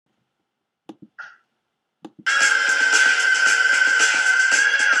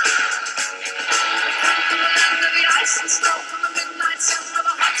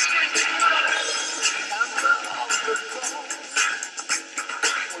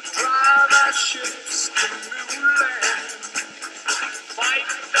ships to new land. Fight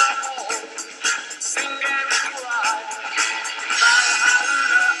the whole, sing and cry.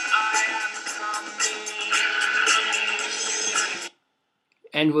 Valhalla, I am coming.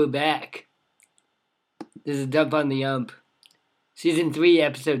 And we're back. This is Dump on the Ump. Season 3,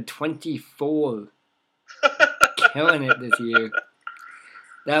 episode 24. Killing it this year.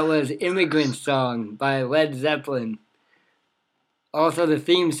 That was Immigrant Song by Led Zeppelin. Also the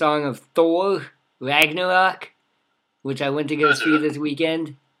theme song of Thor, Ragnarok, which I went to go see this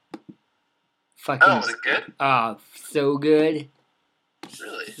weekend. Fucking, was it good? So good.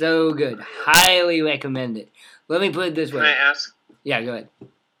 Really? So good. Highly recommend it. Let me put it this way. Can I ask? Yeah, go ahead.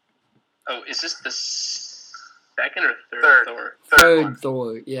 Oh, is this the second or third Thor? Third one.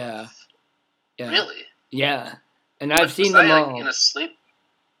 Thor, yeah. Really? Yeah. And I've seen Was them I, all. in a sleep?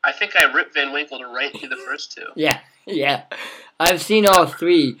 I think I ripped Van Winkle right through the first two. Yeah. I've seen all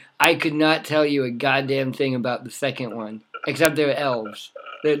three. I could not tell you a goddamn thing about the second one. Except they're elves.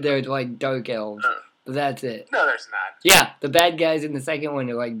 They're like dark elves. But that's it. No, there's not. Yeah, the bad guys in the second one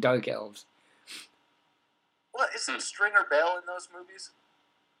are like dark elves. What, isn't Stringer Bell in those movies?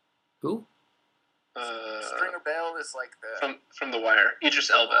 Who? Stringer Bell is like the... From The Wire. Idris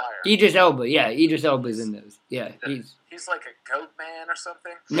Elba. Idris Elba, yeah. Idris Elba's in those. Yeah, He's like a goat man or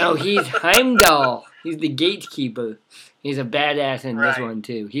something? No, he's Heimdall. He's the gatekeeper. He's a badass in this Right. one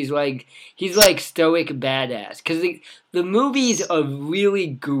too. He's like stoic badass. Because the movies are really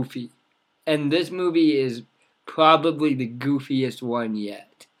goofy. And this movie is probably the goofiest one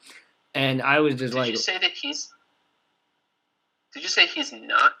yet. And I was just Did you say that Did you say he's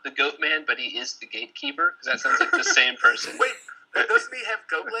not the goat man, but he is the gatekeeper? Because that sounds like the same person. Wait, doesn't he have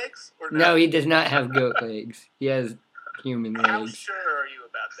goat legs? Or No, he does not have goat legs. He has human How legs. sure are you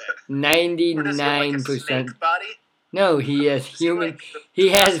about that? 99%. Or does he have like a snake body? No, he has Is he human. like the He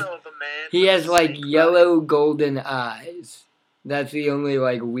has torso of a man he with has a like snake yellow golden eyes. That's the only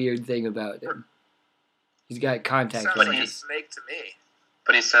like weird thing about him. He's got body? contact Sounds like a lenses. snake to me.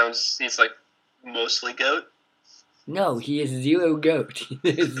 But he's like mostly goat. No, he is zero goat.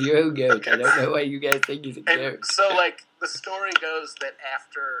 There's zero goat. I don't know why you guys think he's a And goat. so, like, the story goes that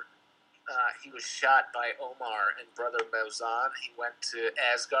after he was shot by Omar and Brother Mozan, he went to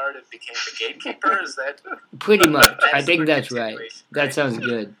Asgard and became the gatekeeper. Is that Pretty much. I That's think the that's right. continuation, That right? sounds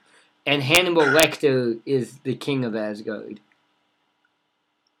good. And Hannibal Lecter is the king of Asgard.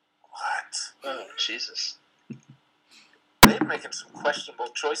 what? Oh, Jesus. They're making some questionable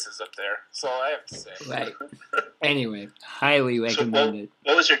choices up there. That's all I have to say. Right. Anyway, highly recommend it.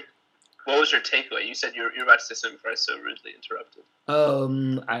 What was your takeaway? You said you were about to say something before I so rudely interrupted.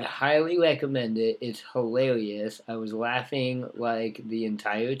 I highly recommend it. It's hilarious. I was laughing like the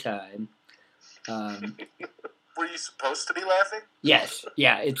entire time. Were you supposed to be laughing? Yes,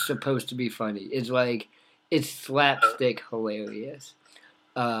 yeah, it's supposed to be funny. It's slapstick hilarious.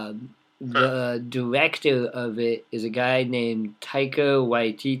 The director of it is a guy named Taika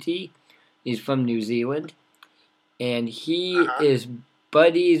Waititi. He's from New Zealand. And he is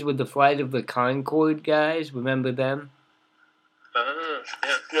buddies with the Flight of the Conchord guys. Remember them? Yeah.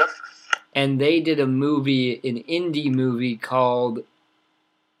 Yep. And they did an indie movie called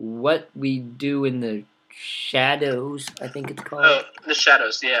What We Do in the Shadows, I think it's called. Oh, The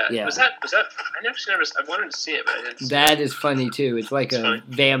Shadows. Yeah. Yeah. Was that? I wanted to see it, but I didn't. See That it. is funny too. It's like It's a funny.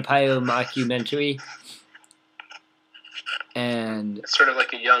 vampire mockumentary. And It's sort of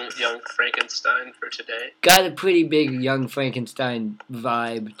like a young Frankenstein for today. got a pretty big Young Frankenstein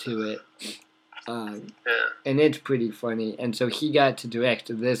vibe to it. Yeah. And it's pretty funny. And so he got to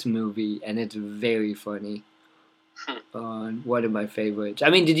direct this movie, and it's very funny. One of my favorites. I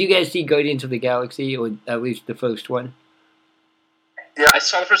mean, did you guys see Guardians of the Galaxy, or at least the first one? Yeah. I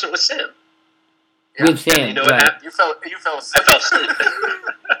saw the first one with Sam. Yeah. With Sam, You know what right. happened? You fell I asleep. fell asleep.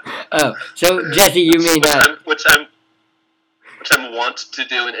 Oh, so Jesse, you may not. Which I'm wont to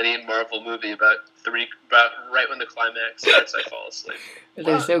do in any Marvel movie about right when the climax hits, I fall asleep.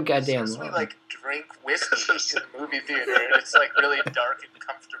 They're so goddamn Since we long. like drink whiskey in the movie theater, and it's like really dark and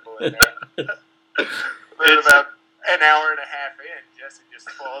comfortable in there. But about an hour and a half in, Jesse just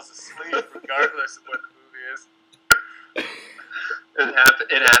falls asleep regardless of what the movie is.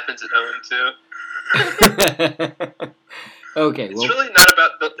 It happens at home too. Okay, It's well, really not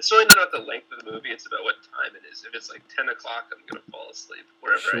about the length of the movie. It's about what time it is. If it's like 10 o'clock, I'm gonna fall asleep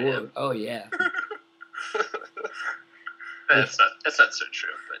wherever I sure. am. Oh, yeah. That's not so true,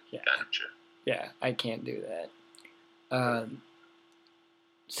 but Yeah. kind of true. Yeah, I can't do that.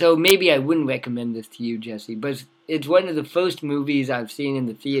 So maybe I wouldn't recommend this to you, Jesse, but it's one of the first movies I've seen in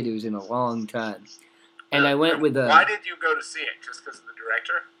the theaters in a long time. and I went with Why did you go to see it? Just because of the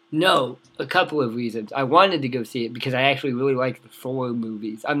director? No, a couple of reasons. I wanted to go see it because I actually really like the Thor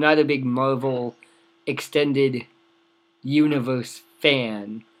movies. I'm not a big Marvel extended universe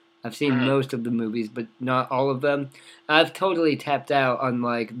fan. I've seen most of the movies, but not all of them. I've totally tapped out on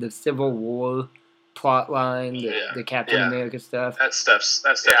like the Civil War plot line, the Captain America stuff. That stuff's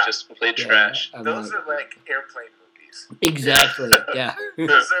just complete trash. Those are like airplane movies. Exactly. Yeah.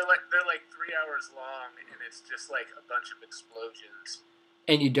 Because they're like 3 hours long, and it's just like a bunch of explosions.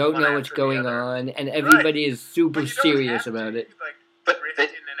 And you don't know what's going on, and everybody is super serious about it. Like, drift in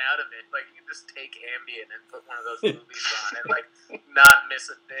and out of it. Like, you can just take Ambien and put one of those movies on and, like, not miss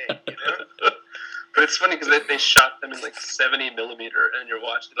a thing, you know? But it's funny because they shot them in, like, 70 millimeter, and you're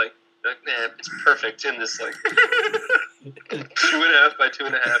watching, like, man, it's perfect in this, like, 2.5 by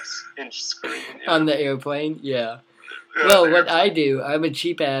 2.5 inch screen. You know? On the airplane, yeah. Well, what I do, I'm a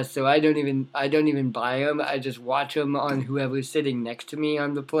cheap ass, so I don't even buy them. I just watch them on whoever's sitting next to me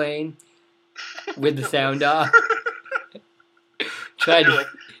on the plane, with the sound off. Are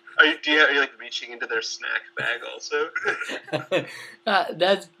you like reaching into their snack bag also?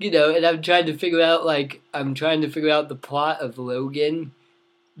 That's and I'm trying to figure out the plot of Logan,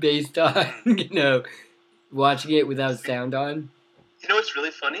 based on watching it without sound on. You know what's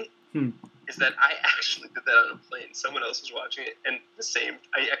really funny? Is that I actually did that on a plane. Someone else was watching it, and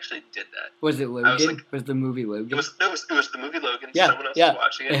I actually did that. Was it Logan? Was the movie Logan? It was the movie Logan. Yeah, Someone else was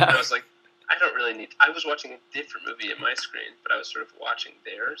watching it, yeah. and I was like, I don't really need. I was watching a different movie in my screen, but I was sort of watching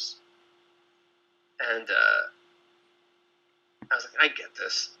theirs, and I was like, I get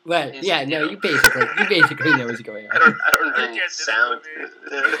this. Right? Yeah. No, you basically know what's going on. I don't really need sound.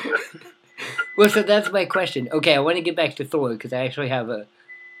 Well, so that's my question. Okay, I want to get back to Thor because I actually have a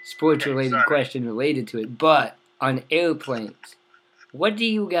sports-related question related to it. But on airplanes, what do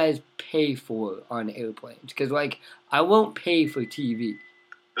you guys pay for on airplanes? Because, like, I won't pay for TV.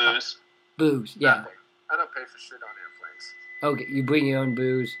 Booze, yeah. Nothing. I don't pay for shit on airplanes. Okay, you bring your own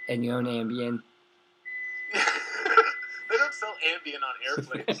booze and your own Ambien. They don't sell Ambien on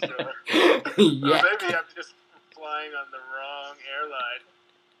airplanes, Joe. Yeah. Or maybe I'm just flying on the wrong airline.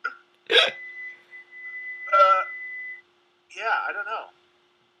 Yeah, I don't know.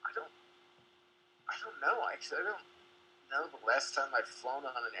 I don't know. Actually, I don't know the last time I've flown on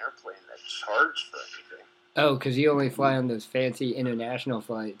an airplane that charged for anything. Oh, because you only fly on those fancy international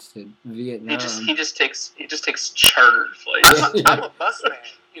flights to Vietnam. He just takes chartered flights. I'm a bus man,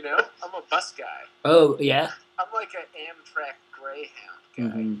 I'm a bus guy. Oh, yeah? I'm like an Amtrak Greyhound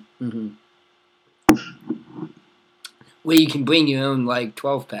guy. Mm-hmm. Where you can bring your own, like,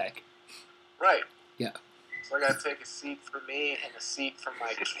 12-pack. Right. Yeah. So I gotta take a seat for me and a seat for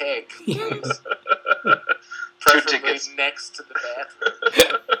my keg, please. Preferably next to the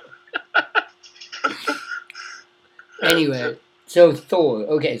bathroom. Anyway, so Thor.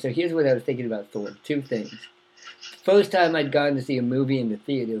 Okay, so here's what I was thinking about Thor. Two things. First time I'd gone to see a movie in the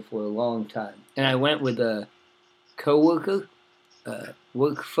theater for a long time. And I went with a coworker,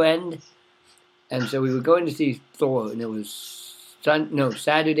 work friend. And so we were going to see Thor, and it was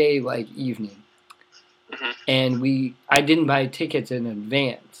Saturday, like, evening. Mm-hmm. And I didn't buy tickets in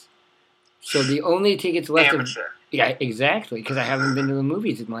advance. So the only tickets left... Amateur. Yeah, exactly, because I haven't been to the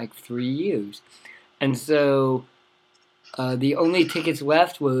movies in, like, 3 years. And so... the only tickets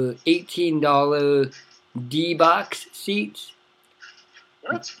left were $18 D-box seats.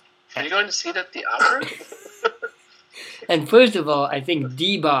 What? Are you going to see it at the opera? And first of all, I think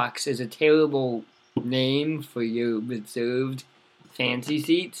D-box is a terrible name for your reserved fancy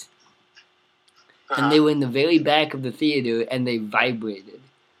seats. And they were in the very back of the theater, and they vibrated.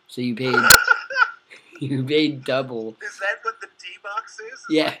 So you paid double. Is that what the D-box is?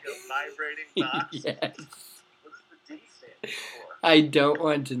 Yeah. Like a vibrating box? Yes. What's the D stand for? I don't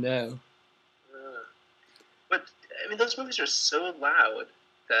want to know. But, I mean, those movies are so loud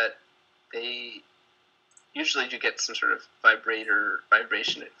that they... Usually you get some sort of vibration.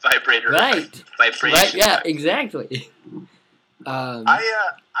 Right. Vibration. Right, yeah, exactly.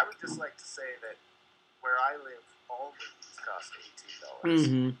 I would just like to say that where I live, all movies cost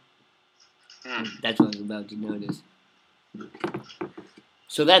 $18. That's what I was about to notice.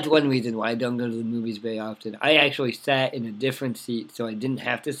 So that's one reason why I don't go to the movies very often. I actually sat in a different seat, so I didn't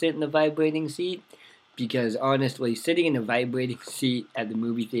have to sit in the vibrating seat. Because honestly, sitting in a vibrating seat at the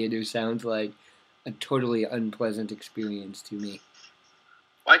movie theater sounds like a totally unpleasant experience to me.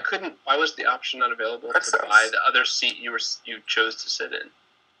 Why was the option not available to buy the other seat you chose to sit in?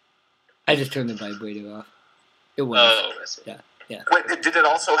 I just turned the vibrator off. It was. Oh, I see. Yeah. Wait, did it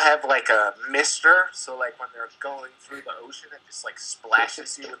also have like a mister? So like when they're going through the ocean, it just like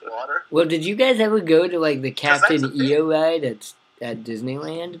splashes you with water. Well, did you guys ever go to like the 'Cause that's Captain a thing. EO ride at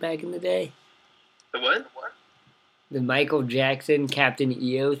Disneyland back in the day? The what? What? The Michael Jackson Captain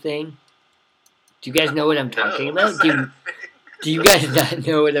EO thing? Do you guys know what I'm talking No. about? What's that thing? Do you guys not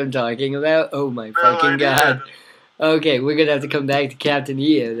know what I'm talking about? Oh my No fucking idea. god. Okay, we're gonna have to come back to Captain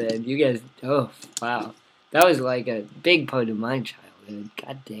EO then. You guys, oh, wow. That was like a big part of my childhood.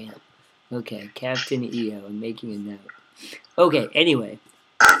 God damn. Okay, Captain EO. I'm making a note. Okay, anyway.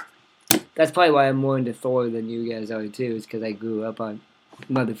 That's probably why I'm more into Thor than you guys are too, is because I grew up on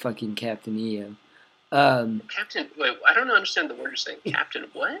motherfucking Captain EO. Captain. Wait, I don't understand the word you're saying. Captain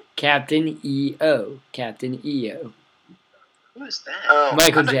what? Captain EO. Captain EO. Who is that? Oh,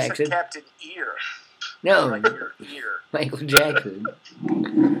 Michael I thought you said Jackson. Captain Ear. No, Like your ear. Michael Jackson.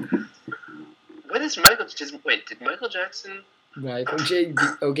 What is Michael? Wait, did Michael Jackson? Michael J.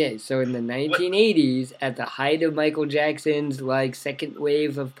 Okay, so in the 1980s, at the height of Michael Jackson's like second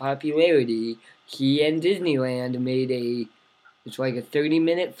wave of popularity, he and Disneyland made it's like a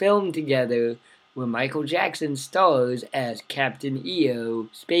 30-minute film together where Michael Jackson stars as Captain EO,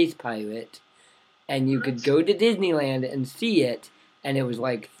 space pirate, and you could go to Disneyland and see it, and it was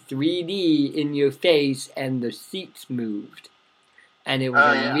like 3D in your face, and the seats moved, and it was Oh,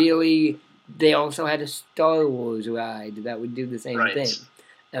 a yeah. really. They also had a Star Wars ride that would do the same Right. thing.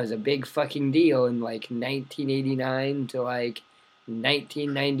 That was a big fucking deal in like 1989 to like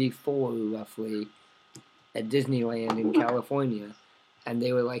 1994 roughly at Disneyland in California. And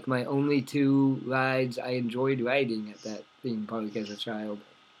they were like my only two rides I enjoyed riding at that theme park as a child.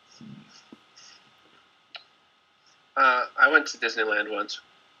 I went to Disneyland once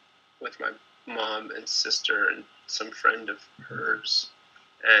with my mom and sister and some friend of hers,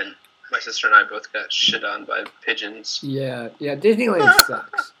 and my sister and I both got shit on by pigeons. Yeah, Disneyland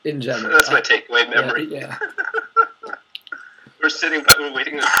sucks in general. That's my takeaway memory. Yeah. We were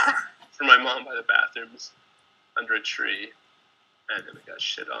waiting for my mom by the bathrooms under a tree, and then we got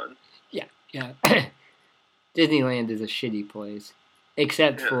shit on. Yeah. Disneyland is a shitty place.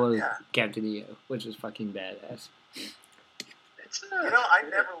 Except Yeah. for Yeah. Captain EO, which is fucking badass. It's You know, I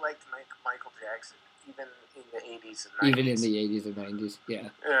never liked Michael Jackson, even in the 80s and 90s. Even in the 80s and 90s, yeah.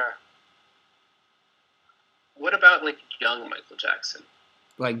 Yeah. What about like young Michael Jackson?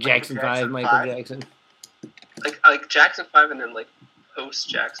 Like Jackson 5, Jackson Michael 5? Jackson. Like Jackson 5, and then like post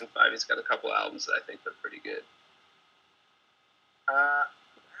Jackson 5, he's got a couple albums that I think are pretty good. Not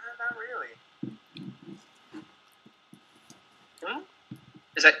really.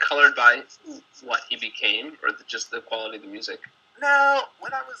 Is that colored by what he became, or just the quality of the music? No,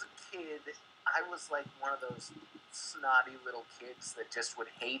 when I was a kid, I was like one of those snotty little kids that just would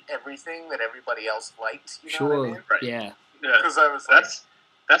hate everything that everybody else liked. You know what I Sure, mean? Right. yeah. Yeah, Because I was like,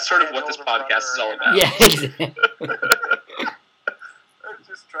 that's sort of Yeah, what this older podcast is all brother, about. Yeah, exactly. I was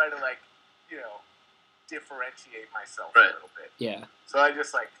just trying to differentiate myself Right. a little bit. Yeah. So I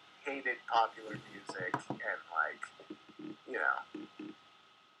just hated popular music and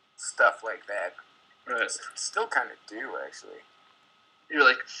stuff like that. Right. Still kind of do actually. You're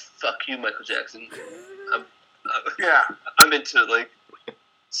like, fuck you, Michael Jackson. Yeah. I'm into like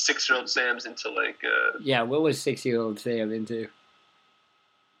 6-year-old Sam's into like. Yeah, what was 6-year-old Sam into?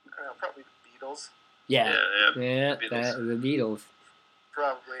 Probably the Beatles. Yeah. Yeah. The Beatles. Beatles.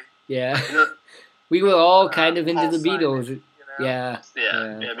 Probably. Yeah. You know, We were all kind of into Paul the Simon, Beatles. you know? Yeah.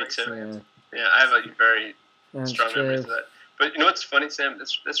 yeah, Yeah. me too. Yeah. Yeah, I have a very That's strong true. memories of that. But you know what's funny, Sam?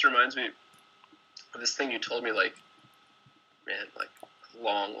 This reminds me of this thing you told me, like a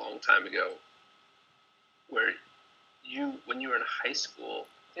long, long time ago, where when you were in high school,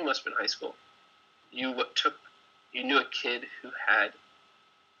 I think it must have been high school, you knew a kid who had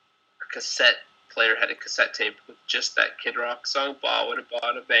a cassette player, had a cassette tape with just that Kid Rock song, Ba Wada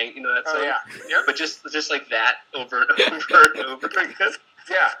Bada Bang, you know that song? Oh yeah. Yep. But just like that over and over and over again.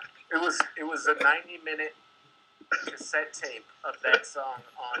 Yeah. It was a 90-minute cassette tape of that song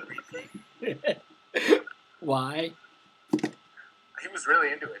on repeat. Why? He was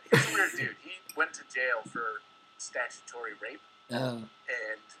really into it. He's a weird dude. He went to jail for statutory rape, Oh.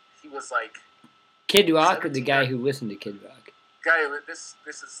 and he was like, Kid Rock or the 17 guy who listened to Kid Rock? guy. This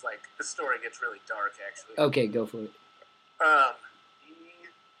is this story gets really dark actually. Okay, go for it. He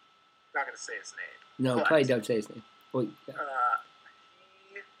not gonna say his name. No, But, probably don't say his name. Well, yeah.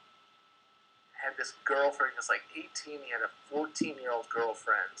 He had this girlfriend. He was like 18. He had a 14-year-old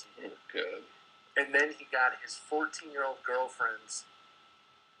girlfriend, Oh, good. and then he got his 14-year-old girlfriend's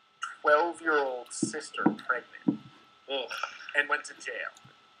 12-year-old sister pregnant Oh, and went to jail.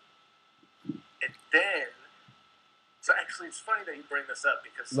 And then So actually, it's funny that you bring this up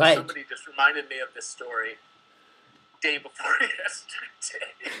because Right. somebody just reminded me of this story day before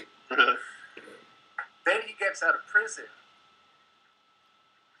yesterday. Really? Then he gets out of prison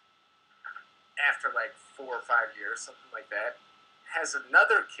after like 4 or 5 years, something like that. Has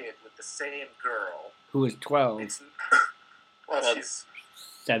another kid with the same girl. Who was 12, It's well, she's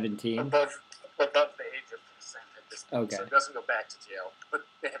 17. above the age of consent at this point, Okay. so it doesn't go back to jail. But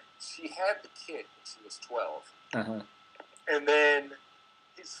she had the kid when she was 12, Uh-huh. and then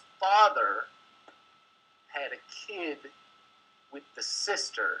his father had a kid with the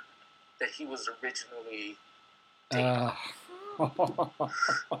sister that he was originally dating.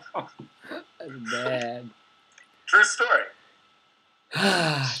 That's bad. True story.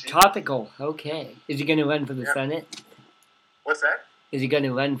 Topical. Okay. Is he going to run for the Yeah. Senate? What's that? Is he going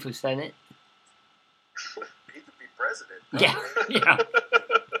to run for Senate? He could be president. Yeah. Yeah.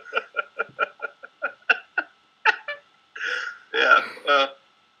 Yeah, well,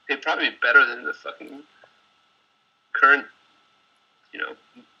 he'd probably be better than the fucking current,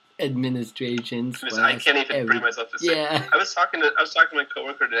 Administration. because I can't even bring myself to say. Yeah. I was talking to my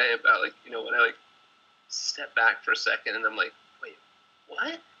coworker today about when I step back for a second and I'm like, wait,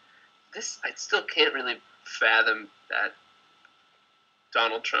 what? I still can't really fathom that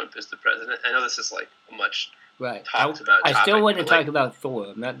Donald Trump is the president. I know this is like a much Right. talked about I still topic, want to but, talk like- about Thor.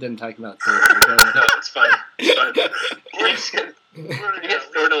 I'm not done talking about Thor. No, it's fine. It's fine. We're You get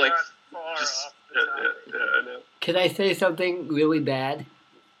Thor to, like, not far just off the topic. I know. Can I say something really bad?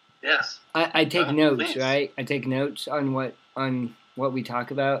 Yes. I take notes, please. right? I take notes on what we talk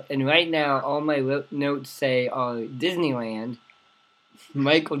about, and right now all my notes say Disneyland,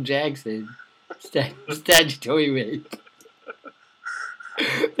 Michael Jackson, statutory rape.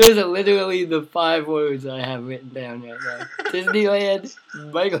 Those are literally the 5 words I have written down right now. Disneyland,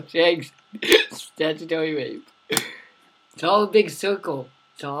 Michael Jackson, statutory rape. It's all a big circle.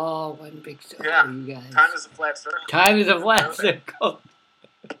 It's all one big circle, Yeah. you guys. Time is a flat circle. Time is a flat circle.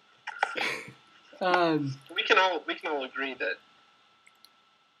 We can all agree that.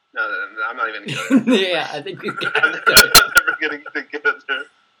 No, I'm not even going to. Yeah, I think we I'm got never going to get it there.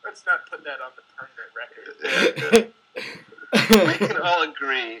 Let's not put that on the permanent record. Yeah. We can all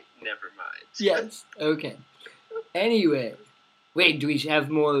agree. Never mind. Yes. Okay. Anyway, wait. Do we have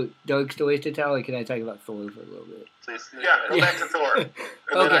more dark stories to tell, or can I talk about Thor for a little bit? Please. Yeah, go back to Thor. And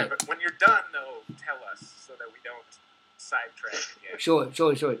Okay. then when you're done, though, tell us so that we don't sidetrack again. Sure.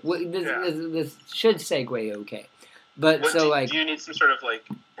 Well, this should segue okay, but What, so do, like do you need some sort of like?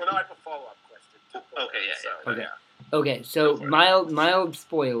 Well, no, I have a follow-up question. Okay, yeah, So, Okay. yeah. okay, so Go for it. mild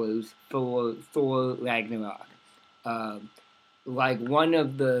spoilers for Thor Ragnarok. Like one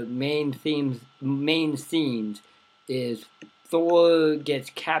of the main scenes is Thor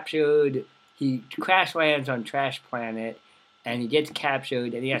gets captured. He crash lands on Trash Planet, and he gets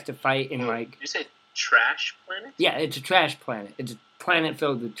captured, and he has to fight in Did you say trash planet? yeah, it's a trash planet. It's a planet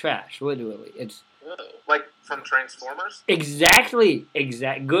filled with trash, literally. It's Whoa. Like from Transformers? exactly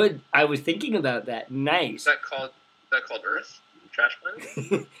good. I was thinking about that. Is Nice. that called Earth? Trash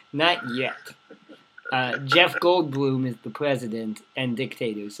planet? Not yet. Jeff Goldblum is the president and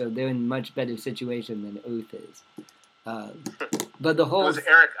dictator, so they're in much better situation than Earth is. But the It whole was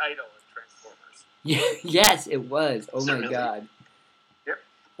Eric Idle in Transformers. yes, it was. Oh Is it my really? god. Yep.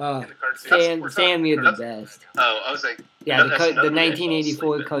 Oh, In the cartoon. Sam, you're the that's- best. Oh, I was like, Yeah, that's the another movie I fall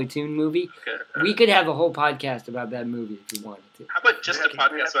 1984 asleep in. cartoon movie. Okay. We could have a whole podcast about that movie if you wanted to. How about just a We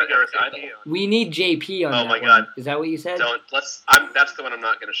have podcast to about get Eric JP Idle? on. We need JP on Oh that my one. God. Is that what you said? Don't let's. That's the one I'm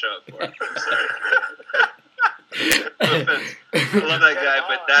not going to show up for. I'm sorry. No offense. I love that guy,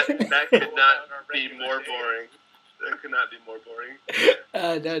 but that could not be more boring. That could not be more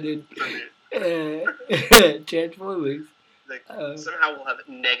boring No, dude. for me. Transformers. Like Uh, somehow we'll have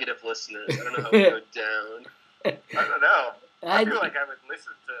negative listeners. I don't know how we go down. I don't know. I feel I, like I would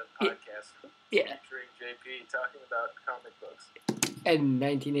listen to podcasts yeah, featuring JP talking about comic books. and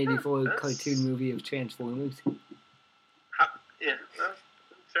 1984 That's- cartoon movie of Transformers. Yeah, well,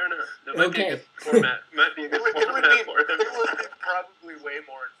 fair enough. That might be a Okay. good format. Might be a It good would, it, would format be, for him. it would be probably way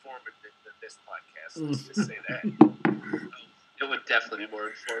more informative than this podcast. Let's just say that. It would definitely be more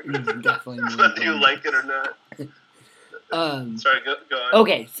informative. Definitely. more Whether you fun. like it or not. Sorry, go on.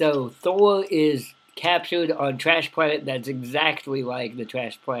 Okay, so Thor is captured on Trash Planet that's exactly like the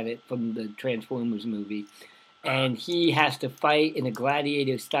Trash Planet from the Transformers movie. And he has to fight in a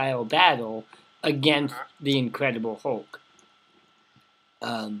gladiator-style battle against the Incredible Hulk.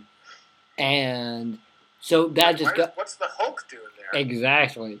 And so that just got... What's the Hulk doing there?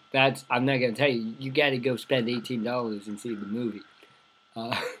 Exactly. I'm not going to tell you. You got to go spend $18 and see the movie.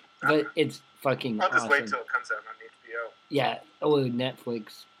 but it's fucking I'll just wait awesome. till it comes out on HBO Yeah, or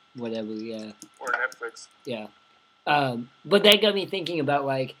Netflix, whatever. Yeah, or Netflix. yeah. But that got me thinking about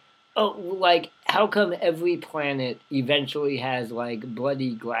like, oh, like how come every planet eventually has like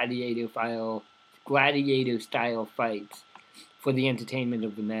bloody gladiator style fights for the entertainment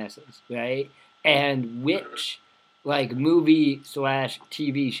of the masses, right? And which like movie slash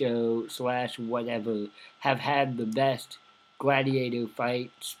TV show slash whatever have had the best gladiator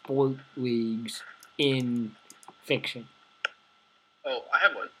fight sport leagues in fiction? Oh, I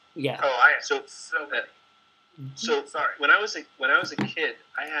have one. Yeah. Oh, I have So- so many. So Sorry. when I was a kid,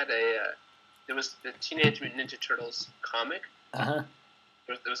 I had there was the Teenage Mutant Ninja Turtles comic. Uh huh.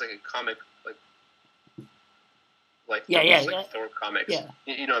 There was like a comic like Yeah, it yeah, was like yeah. Thor comics. Yeah.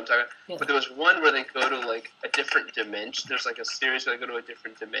 You know what I'm talking about? Yeah. But there was one where they go to like a different dimension. There's like a series where they go to a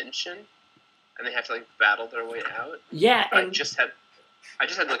different dimension, and they have to like battle their way out. Yeah, I and just had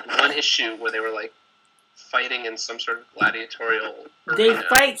like one issue where they were like fighting in some sort of gladiatorial they arena.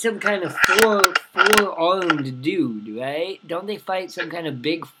 fight some kind of four-armed dude, right? Don't they fight some kind of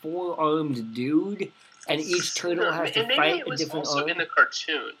big four-armed dude? And each turtle has to And maybe fight it a was different also arm? in the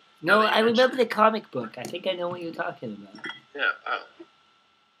cartoon. No, now that I you remember mention the comic book. I think I know what you're talking about. Yeah. Oh.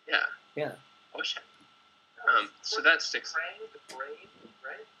 Yeah. Yeah. I wish so that sticks. Krang, the brain,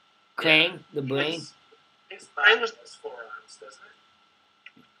 right? Krang, the brain? His Krang body was- has 4 arms, doesn't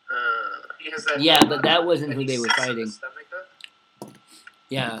it? Uh, He has that Yeah, one but that arm wasn't that who he they were sits in the fighting. stomach of.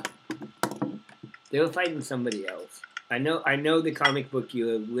 Yeah. They were fighting somebody else. I know the comic book you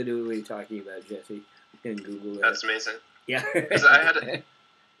are literally talking about, Jesse. You can Google that. that's amazing. Yeah. 'Cause I had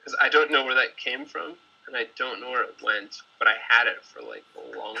Because I don't know where that came from, and I don't know where it went, but I had it for like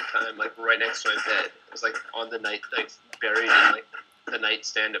a long time, like right next to my bed. It was like on the night, like buried in like the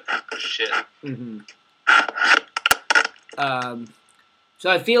nightstand of shit. hmm So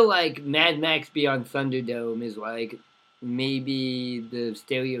I feel like Mad Max Beyond Thunderdome is like maybe the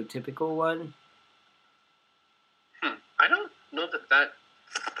stereotypical one. I don't know that.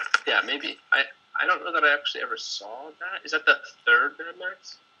 Yeah, maybe. I don't know that I actually ever saw that. Is that the third Mad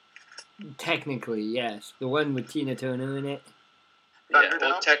Max? Technically, yes. The one with Tina Turner in it. Yeah,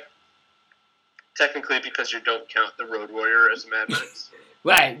 well, Thunderdome? technically because you don't count the Road Warrior as Mad Max.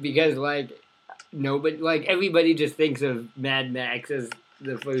 Right, because like nobody, like everybody just thinks of Mad Max as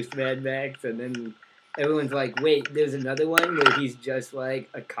the first Mad Max, and then everyone's like, "Wait, there's another one where he's just like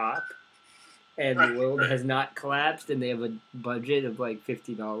a cop, and the Right, world right. has not collapsed, and they have a budget of like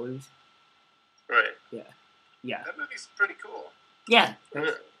 $50." Right. Yeah, That movie's pretty cool. yeah,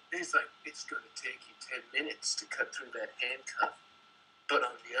 He's like, it's going to take you 10 minutes to cut through that handcuff. But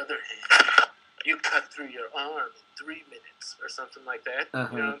on the other hand, you cut through your arm in 3 minutes or something like that. Uh-huh.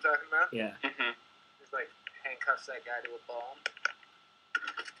 You know what I'm talking about? yeah. hmm He's like, handcuffs that guy to a bomb.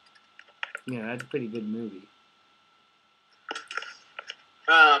 Yeah, that's a pretty good movie.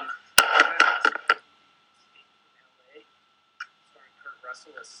 LA, starring Kurt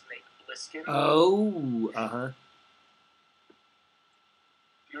Russell as Snake Plissken. Oh, uh-huh.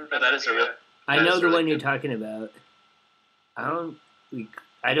 You Oh, remember that is a real. I That know is the really one you're good. talking about. I don't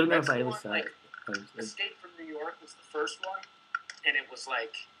know That's if I the ever one, saw like, it. Escape from New York was the first one, and it was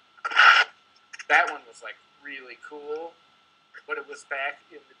like that one was like really cool, but it was back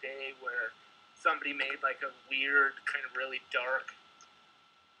in the day where somebody made like a weird, kind of really dark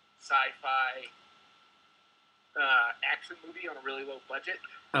sci-fi action movie on a really low budget,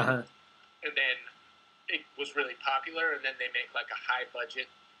 Uh-huh. and then it was really popular, and then they make like a high budget,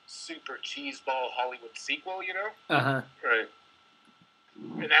 super cheeseball Hollywood sequel, you know? Uh-huh. Right.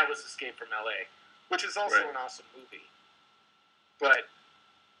 And that was Escape from LA, which is also Right. an awesome movie. But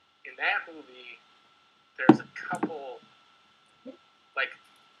in that movie, there's a couple, like,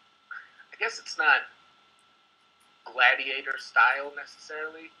 I guess it's not gladiator style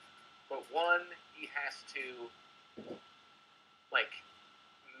necessarily, but one, he has to, like,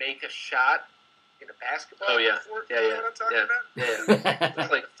 make a shot in a basketball Oh, yeah. court. Yeah, You yeah. know what I'm talking Yeah. about? Yeah. From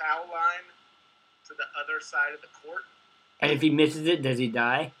Like- the foul line to the other side of the court, And if he misses it, does he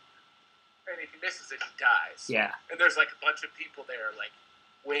die? and if he misses it, he dies. Yeah. And there's like a bunch of people there, like,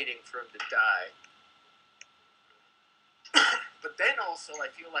 waiting for him to die. But then also, I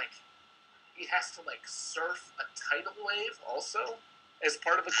feel like he has to, like, surf a tidal wave also as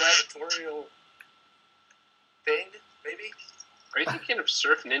part of a gladiatorial thing, maybe? Are you thinking of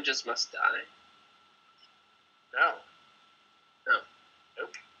Surf Ninjas Must Die? No. No.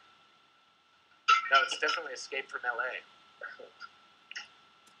 Nope. No, it's definitely Escape from LA.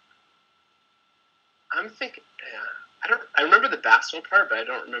 I'm thinking. Yeah. I remember the basketball part, but I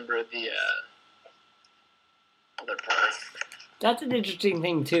don't remember the other part. That's an interesting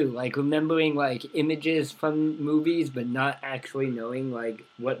thing too. Like remembering like images from movies, but not actually knowing like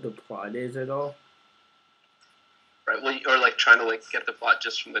what the plot is at all. Right. Well, or like trying to like get the plot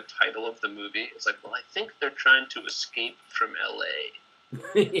just from the title of the movie. It's like, well, I think they're trying to escape from L.A.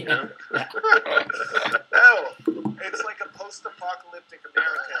 You Yeah. know? No, it's like a post-apocalyptic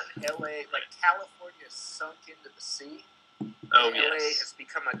America. And LA, like California, is sunk into the sea. Oh LA yes. has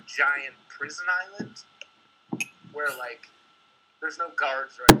become a giant prison island where like there's no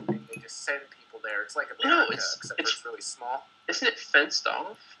guards or anything. They just send people there. It's like America, except for it's really small. Isn't it fenced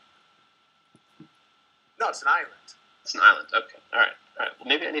off? No, it's an island. It's an island. Okay. All right. Well,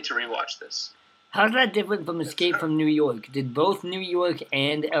 maybe I need to rewatch this. How's that different from Escape from New York? Did both New York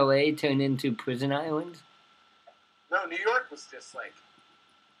and LA turn into prison islands? No, New York was just like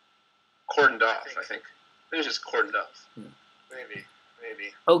Cordoned off, I think. It was just cordoned off. maybe.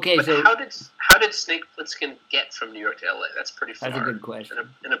 Okay, But so how did Snake Plissken get from New York to LA? That's pretty far. that's a good question.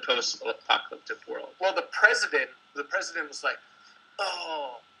 In a post-apocalyptic world. Well, the president was like,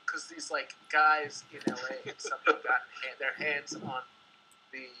 oh, because these like guys in LA somehow got their hands on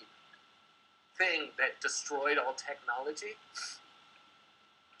the thing that destroyed all technology,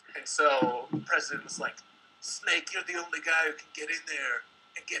 and so the president was like, Snake, you're the only guy who can get in there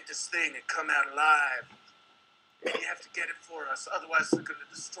and get this thing and come out alive. And you have to get it for us, otherwise they're going to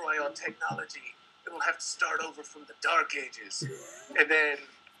destroy all technology. And we'll have to start over from the Dark Ages. And then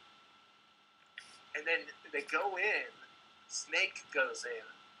they go in. Snake goes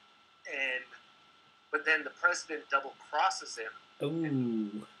in, but then the president double crosses him,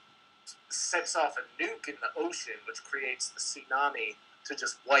 Ooh. sets off a nuke in the ocean, which creates the tsunami to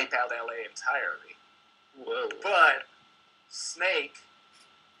just wipe out LA entirely. Whoa. But Snake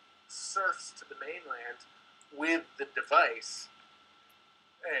surfs to the mainland with the device,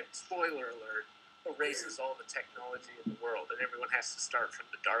 and spoiler alert, erases all the technology in the world, and everyone has to start from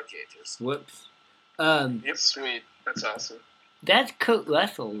the Dark Ages. Whoops. Yep. Sweet. That's awesome. That's Kurt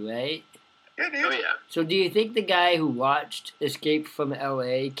Russell, right? Yeah, dude. Oh yeah. So do you think the guy who watched Escape from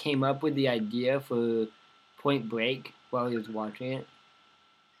LA came up with the idea for Point Break while he was watching it?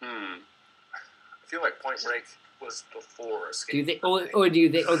 I feel like Point Break was before Escape. Do you think, or do you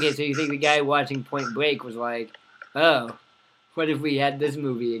think? Okay, so you think the guy watching Point Break was like, "Oh, what if we had this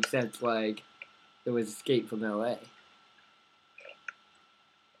movie except like it was Escape from LA"?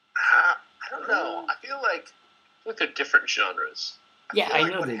 I don't know. I feel like They're different genres. Yeah, feel I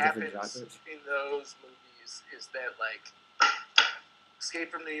like know what they're different happens genres. in those movies is that like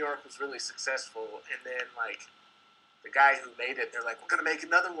Escape from New York was really successful, and then like the guy who made it, they're like, we're gonna make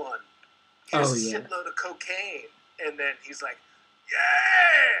another one. Here's Oh, a yeah. shitload of cocaine, and then he's like,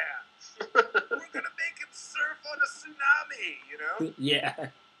 yeah, we're gonna make him surf on a tsunami, you know? Yeah.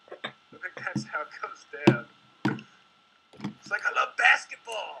 I think that's how it comes down. It's like, I love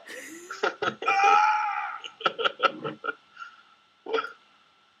basketball. Ah!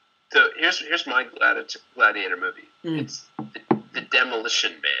 So here's my gladiator movie. Mm. It's the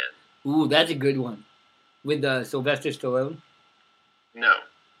Demolition Man. Ooh, that's a good one with Sylvester Stallone. No,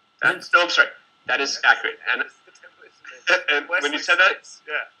 I'm sorry. That is accurate. And when you said that,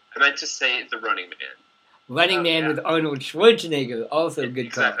 yeah. I meant to say The Running Man. Running Oh, Man yeah. with Arnold Schwarzenegger, also a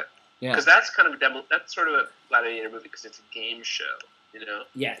good call. Exactly. Yeah. Because that's kind of that's sort of a gladiator movie because it's a game show. You know.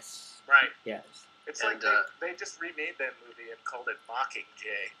 Yes. Right. Yes. It's like And, they just remade that movie and called it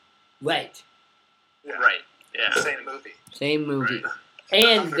Mockingjay. Right. Yeah. Right. Yeah. Same movie. Same movie. Right.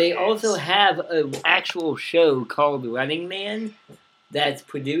 And Hunger they Games. also have an actual show called Running Man that's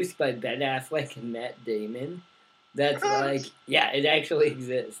produced by Ben Affleck and Matt Damon. That's like, yeah, it actually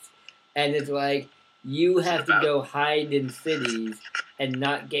exists. And it's like, you What's it have to about? go hide in cities and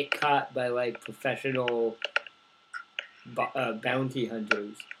not get caught by like professional bounty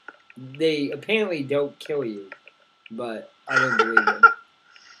hunters. They apparently don't kill you, but I don't believe them.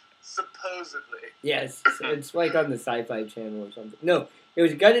 Supposedly. Yes, it's like on the Sci-Fi Channel or something. No, it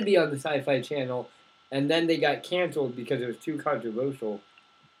was going to be on the Sci-Fi Channel, and then they got canceled because it was too controversial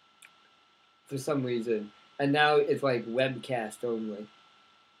for some reason. And now it's like webcast only.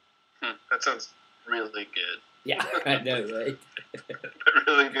 That sounds really good. Yeah, I know, right? But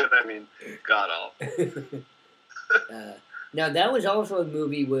really good. I mean, god awful. Now, that was also a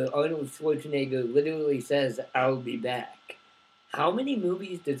movie where Arnold Schwarzenegger literally says, "I'll be back." How many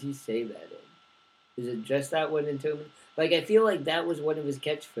movies does he say that in? Is it just that one in Terminator? Like, I feel like that was one of his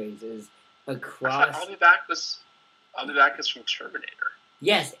catchphrases across... I'll be back is from Terminator.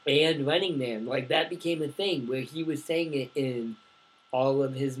 Yes, and Running Man. Like, that became a thing where he was saying it in all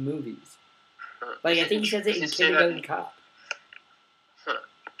of his movies. Huh. Like, I think he says it in Does he say that Kindergarten Cop.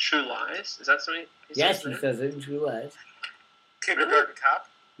 True Lies? Is that something? Yes, says he there? says it in True Lies. Kindergarten Cop?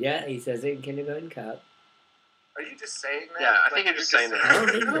 Yeah, he says it in Kindergarten Cop. Are you just saying that? Yeah, I think you're just saying that. I don't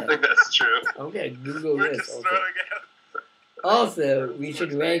think I don't think that's true. Okay, Google We're this. just Also, throwing out. also we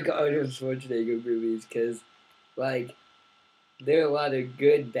should rank Arnold Schwarzenegger movies because, like, there are a lot of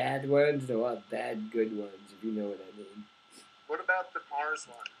good bad ones and a lot of bad good ones, if you know what I mean. What about the Mars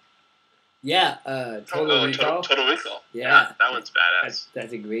one? Yeah, Total Recall. Total Recall. Yeah. That one's badass.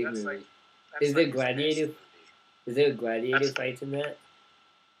 That's a great That's movie. like- That's Is like it his Gladiator? best movie. Is there a gladiator That's- fight in that?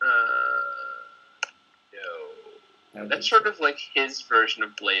 No. That's sort of like his version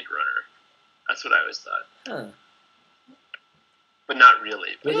of Blade Runner. That's what I always thought. Huh. But not really.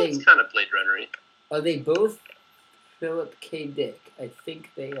 But Were it's they- kind of Blade Runner-y. Are they both Philip K. Dick? I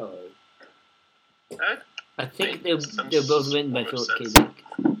think they are. Right? I think Makes some they're both written by sort of Philip K. sense. Dick.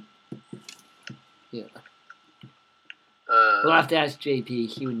 Yeah. We'll have to ask JP.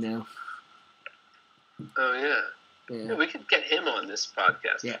 He would know. Oh, yeah. Yeah. Yeah, we could get him on this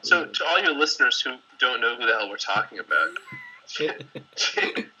podcast. Yeah, So, we could. to all your listeners who don't know who the hell we're talking about,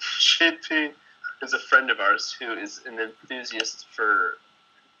 JP is a friend of ours who is an enthusiast for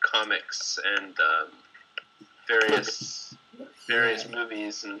comics and various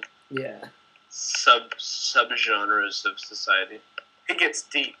movies and Yeah. subgenres of society. He gets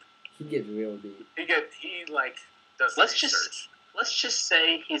deep. He gets real deep. He does Let's research. Let's just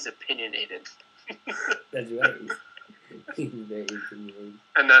say he's opinionated, That's right. He's very intimidating.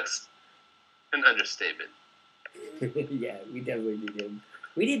 and that's an understatement. Yeah, we definitely need him.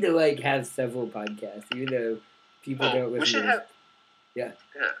 We need to like have several podcasts, even though people Oh, don't we listen should to have. us,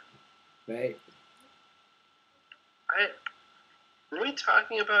 right? Were we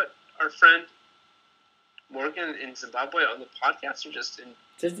talking about our friend Morgan in Zimbabwe on the podcast, or just in?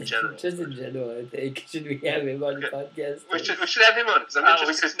 Just in general. Just in general, I think. Should we have him on the Okay. podcast? We should have him on because I'm We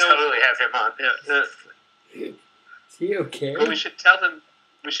interested should to know. totally have him on. Yeah, Is he okay? but we should tell him.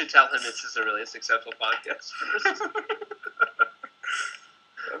 We should tell him this is a really successful podcast first.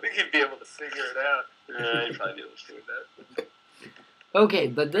 I think he'd be able to figure it out. Yeah, he'd probably be able to do that. Okay,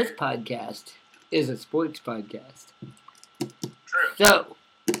 but this podcast is a sports podcast. True. So,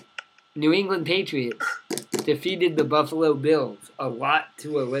 New England Patriots defeated the Buffalo Bills a lot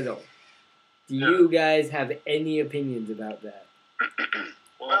to a little. Do you guys have any opinions about that?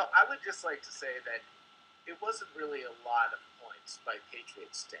 Well, I would just like to say that it wasn't really a lot of points by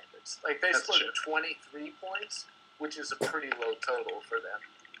Patriots standards. Like, they That's scored true. 23 points, which is a pretty low total for them.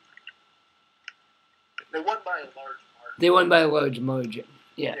 They won by a large margin. They won by a large margin.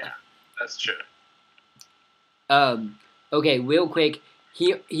 Yeah. That's true. Okay, real quick.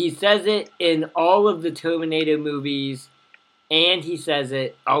 He says it in all of the Terminator movies, and he says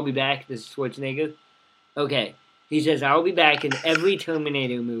it, I'll be back, this is Schwarzenegger. Okay, he says, I'll be back in every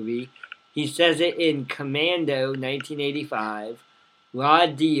Terminator movie. He says it in Commando, 1985, Raw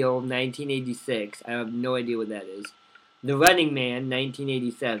Deal, 1986, I have no idea what that is, The Running Man,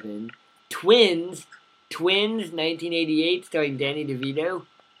 1987, Twins, 1988, starring Danny DeVito,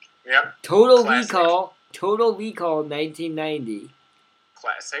 Yep. Total Classic. Recall, 1990.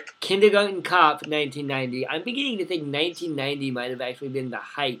 Classic. Kindergarten Cop, 1990. I'm beginning to think 1990 might have actually been the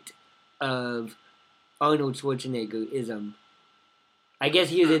height of Arnold Schwarzenegger-ism. I guess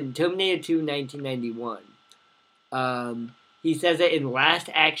he was in Terminator 2, 1991. He says it in Last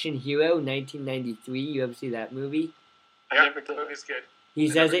Action Hero, 1993. You ever see that movie? I Yep, never did. movie's good. He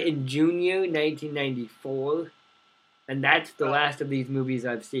says it in Junior, 1994. And that's the last of these movies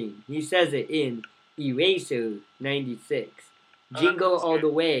I've seen. He says it in Eraser, 96. Jingle movie's All good. the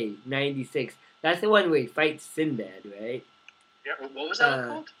Way, 96. That's the one where he fights Sinbad, right? What was that Uh,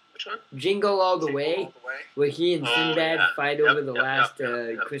 called? Which one? Jingle All the Jingle Way, All the Way. where he and Oh, Sinbad yeah. fight Yep, over the yep, last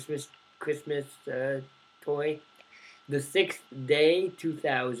yep. Christmas toy. The Sixth Day,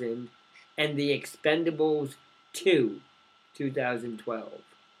 2000, and The Expendables 2, 2012.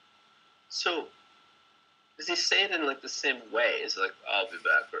 So, does he say it in like the same way? Is it like I'll be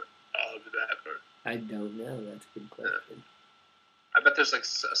back or I'll be back or? I don't know. That's a good question. I bet there's like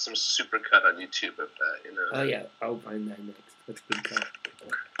some super cut on YouTube of that. You know. Oh yeah, I'll find that next. That's a good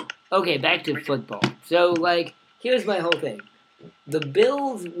call. Okay, back to football. So, like, here's my whole thing. The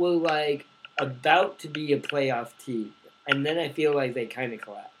Bills were, like, about to be a playoff team, and then I feel like they kind of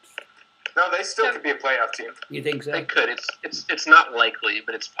collapsed. No, they still could be a playoff team. You think so? They could. It's not likely,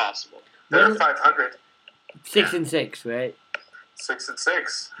 but it's possible. They're When- 500. 6-6, right?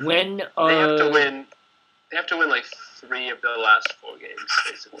 6-6. When They have to win. They have to win like 3 of the last 4 games,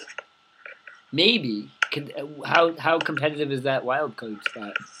 basically. maybe how competitive is that wild card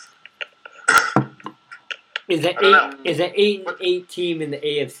spot? Is that I don't is an 8-8 team in the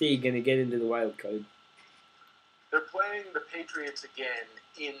AFC gonna get into the wild card? They're playing playing the Patriots again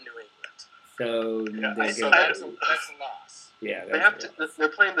in New England. So Yeah, they're So gonna- that's a loss. yeah, They that's have a to. loss. They're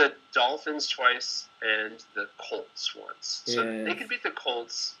playing the Dolphins twice and the Colts once. So Yeah. they can beat the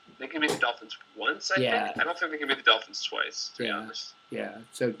Colts. They can beat the Dolphins once. I Yeah. think. I don't think they can beat the Dolphins twice. To be Yeah. honest. Yeah,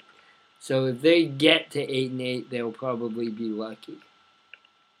 so if they get to 8-8, they'll probably be lucky.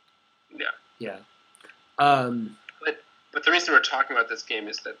 Yeah. Yeah. But the reason we're talking about this game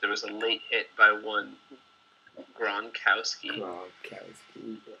is that there was a late hit by one Gronkowski.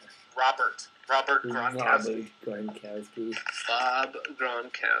 Gronkowski. Yeah. Robert Gronkowski. Robert Gronkowski. Bob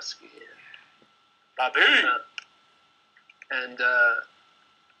Gronkowski. Bobby. And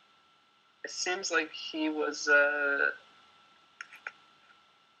it seems like he was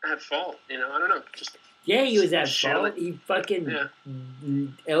at fault. You know, I don't know. Just Yeah, he was at Surely- fault. He fucking Yeah.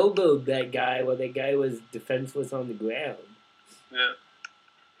 elbowed that guy while that guy was defenseless on the ground. yeah.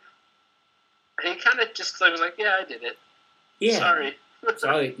 And he kind of just was like, "Yeah, I did it. Yeah. Sorry."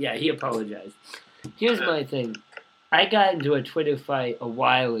 Sorry. Yeah, he apologized. Here's Yeah. my thing. I got into a Twitter fight a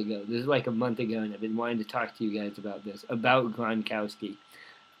while ago. This is like a month ago, and I've been wanting to talk to you guys about this, about Gronkowski.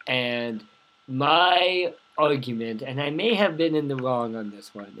 And my argument, and I may have been in the wrong on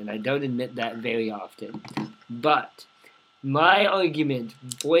this one, and I don't admit that very often, but my argument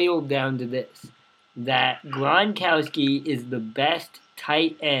boiled down to this, that Gronkowski is the best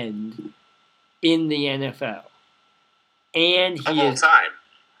tight end in the NFL. And Of he all is time.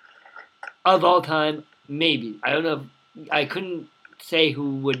 of all time, maybe. I don't know. I couldn't say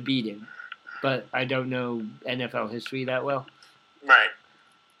who would beat him, but I don't know NFL history that well. Right.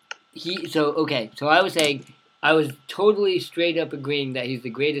 So I was saying, I was totally straight up agreeing that he's the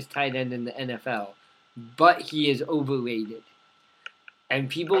greatest tight end in the NFL, but he is overrated. And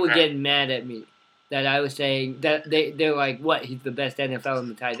people were Okay. getting mad at me that I was saying that they're like, what, he's the best NFL in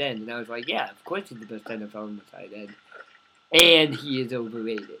the tight end? And I was like, yeah, of course he's the best NFL in the tight end. And he is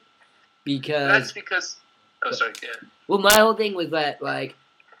overrated. Because That's because. Oh, sorry. Yeah. well, my whole thing was that, like,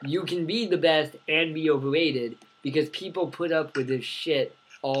 you can be the best and be overrated because people put up with this shit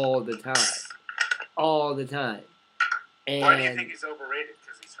all the time. All the time. And, Why do you think he's overrated?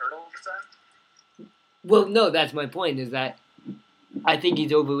 Because he's hurt all the time? well, no, that's my point, is that I think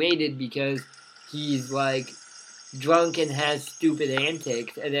he's overrated because he's, like, drunk and has stupid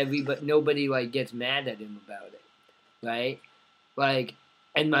antics, and nobody, like, gets mad at him about it. Right? Like,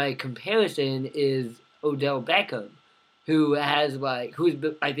 and my comparison is Odell Beckham, who has who's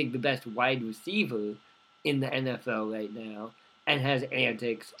I think the best wide receiver in the NFL right now, and has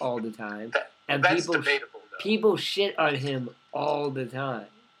antics all the time, and That's debatable, though. people shit on him all the time.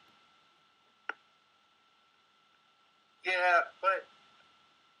 Yeah, but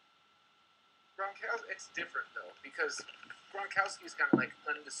Gronkowski, it's different, though, because Gronkowski's kind of like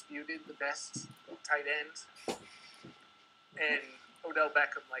undisputed the best tight end, and Odell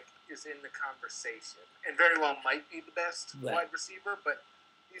Beckham is in the conversation, and very well might be the best Right. wide receiver, but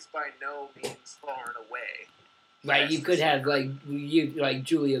he's by no means far and away. Right? best You could have receiver.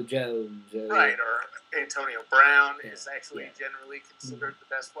 Julio Jones, or, Right, or Antonio Brown Yeah, is actually yeah. generally considered the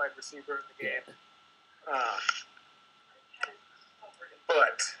best wide receiver in the Yeah. game.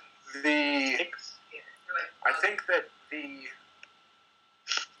 But I think that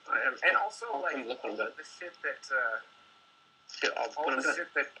and also I'm looking all at the shit that I'll all put him the back. shit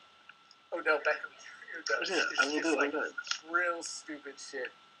that Odell Beckham Jr. does Yeah, is I will just do it. like I'm done. real stupid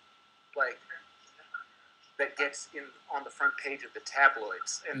shit, like that gets on the front page of the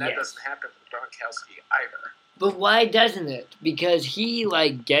tabloids, and that Yes. doesn't happen with Gronkowski either. But why doesn't it? Because he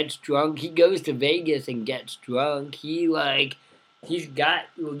gets drunk. He goes to Vegas and gets drunk. He's got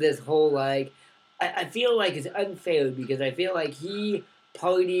this whole I feel like it's unfair because I feel like he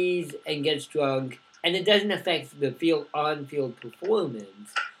parties and gets drunk, and it doesn't affect the on-field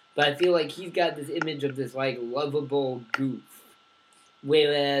performance. But I feel like he's got this image of this lovable goof,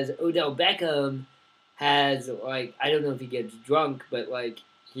 whereas Odell Beckham has I don't know if he gets drunk, but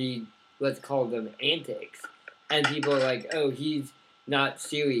he, let's call them antics, and people are like, oh, he's not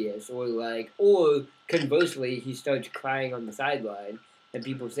serious, or conversely, he starts crying on the sideline, and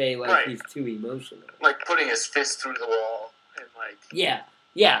people say Right. he's too emotional. Like putting his fist through the wall, and Yeah.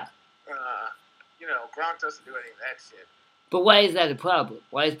 Gronk doesn't do any of that shit. But why is that a problem?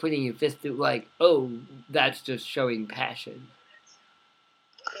 Why is putting your fist through oh, that's just showing passion?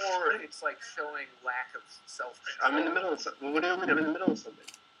 Or it's showing lack of self-control. I'm in the middle of something. What do you mean? I'm in the middle of something.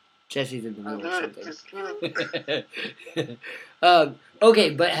 Jesse's in the I'll middle do of it. something. Just give me Okay,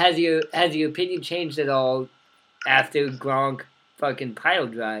 but has your opinion changed at all after Gronk fucking pile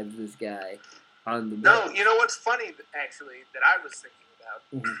drives this guy on the No, bench? you know what's funny, actually, that I was thinking about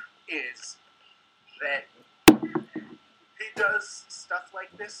Mhm. is that he does stuff like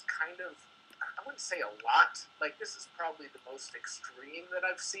this kind of, I wouldn't say a lot. Like, this is probably the most extreme that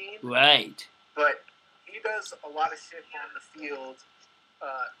I've seen. Right. But he does a lot of shit on the field,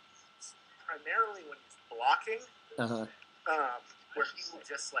 primarily when he's blocking, where he will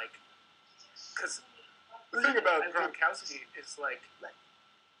just, like, because the thing about Gronkowski is, like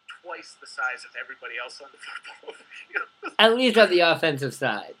twice the size of everybody else on the football field. At least on the offensive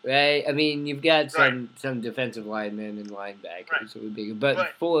side, right? I mean, you've got some defensive linemen and linebackers who are bigger,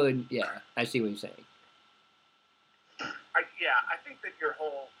 but forward, yeah, I see what you're saying. I think that your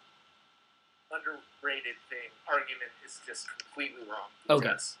whole underrated argument is just completely wrong.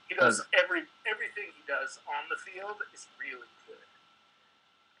 Because he does everything he does on the field is really good,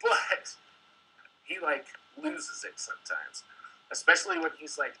 but he like loses it sometimes, especially when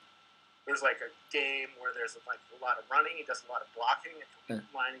he's like. There's like a game where there's like a lot of running. He does a lot of blocking, and he's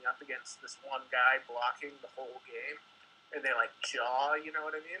lining up against this one guy blocking the whole game, and they like jaw. You know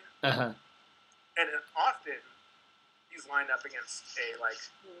what I mean? And often he's lined up against a like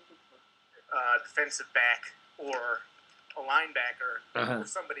defensive back or a linebacker or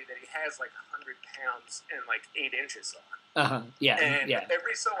somebody that he has like 100 pounds and like 8 inches on.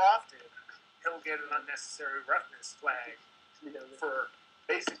 Every so often he'll get an unnecessary roughness flag for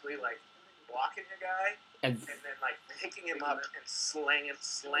basically like blocking a guy and then like picking him up and slamming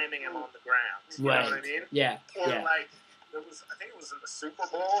him on the ground. You know what I mean? Or like I think it was in the Super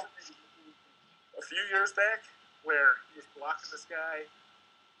Bowl a few years back where he was blocking this guy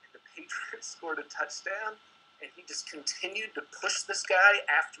and the Patriots scored a touchdown and he just continued to push this guy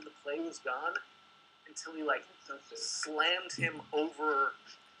after the play was gone until he like slammed him over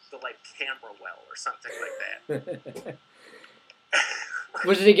the like camera well or something like that.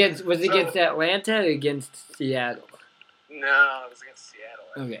 Was it against Atlanta or against Seattle? No, it was against Seattle.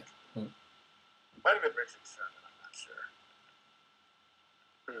 Okay. Might have been Richard Sherman, I'm not sure.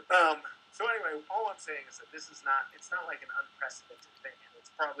 So anyway, all I'm saying is that it's not like an unprecedented thing, and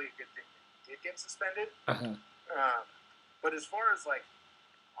it's probably a good thing that he did get suspended. But as far as like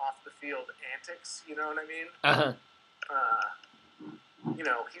off the field antics, you know what I mean? You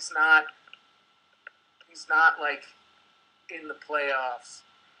know, he's not like in the playoffs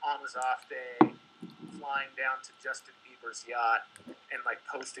on his off day, flying down to Justin Bieber's yacht and like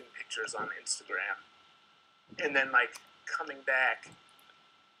posting pictures on Instagram, and then like coming back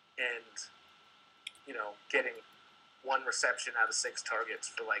and getting 1 reception out of 6 targets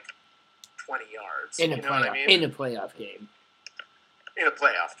for like 20 yards. In a playoff game. In a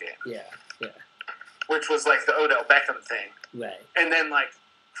playoff game. Yeah. Which was like the Odell Beckham thing. Right. And then like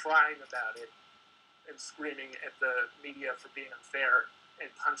crying about it and screaming at the media for being unfair and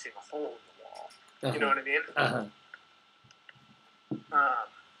punching a hole in the wall. You know what I mean?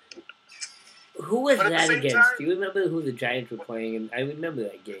 Who was that against? Do you remember who the Giants were playing? And I remember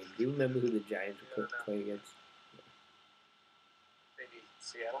that game. Do you remember who the Giants were playing against? Maybe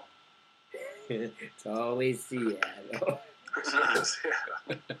Seattle? It's always Seattle.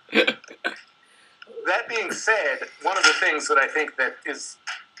 That being said, one of the things that I think that is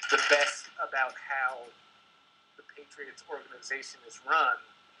the best about how the Patriots organization is run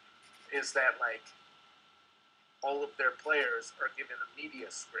is that like all of their players are given a media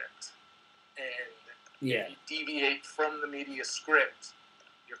script, and if you deviate from the media script,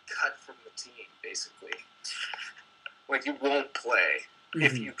 you're cut from the team basically. Like you won't play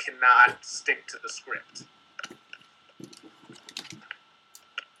if you cannot stick to the script,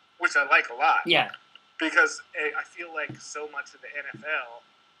 which I like a lot. Yeah. Because I feel like so much of the NFL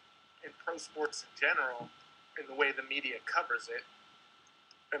and pro sports in general, and the way the media covers it,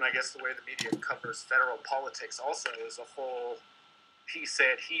 and I guess the way the media covers federal politics also, is a whole he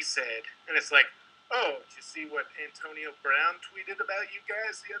said, and it's like, oh, did you see what Antonio Brown tweeted about you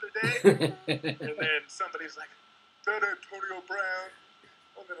guys the other day? And then somebody's like, that Antonio Brown,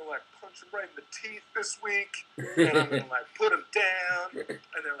 I'm going to like punch him right in the teeth this week, and I'm going to like put him down,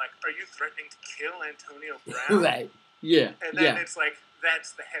 and they're like, are you threatening to kill Antonio Brown? Right, yeah. And then it's like,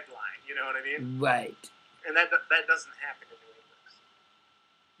 that's the headline, you know what I mean? Right. And that doesn't happen in New England.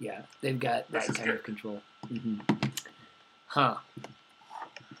 Yeah, they've got that kind of control. Huh.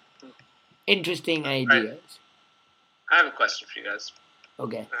 Interesting ideas. I have a question for you guys.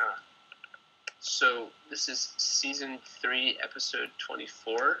 Okay. So, this is Season 3, Episode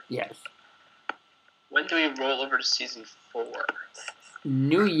 24? Yes. When do we roll over to Season 4?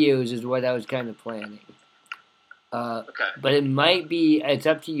 New Year's is what I was kind of planning. Okay. But it might be, it's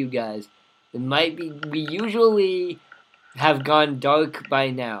up to you guys. It might be, we usually have gone dark by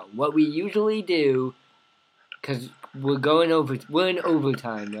now. What we usually do, because we're in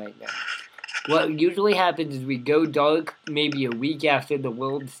overtime right now. what usually happens is we go dark maybe a week after the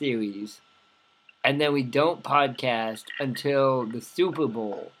World Series, and then we don't podcast until the Super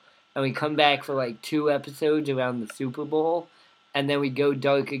Bowl, and we come back for like 2 episodes around the Super Bowl, and then we go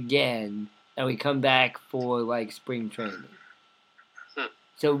dark again, and we come back for like spring training.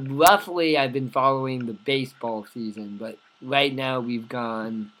 So roughly, I've been following the baseball season, but right now we've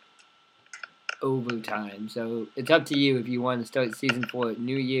gone overtime. So it's up to you if you want to start season 4 at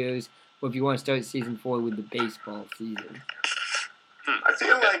New Year's, or if you want to start season 4 with the baseball season. I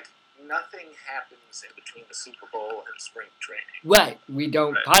feel like nothing happens in between the Super Bowl and spring training. Right, we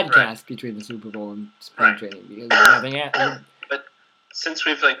don't podcast between the Super Bowl and spring training because nothing happens. But since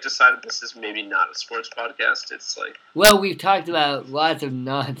we've like decided this is maybe not a sports podcast, it's like Well, we've talked about lots of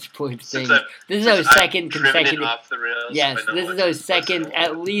non-sports since things. This is our second driven it consecutive. off the rails. Yes, I know this what is our it's second, supposed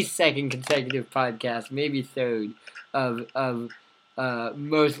at least second consecutive podcast, maybe third of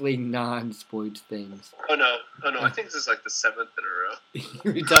mostly non-sports things. to. Oh no! I think this is like the 7th in a row.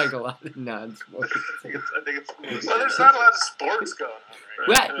 We talk a lot of non-sports. I think it's most Well, there's not a lot of sports going on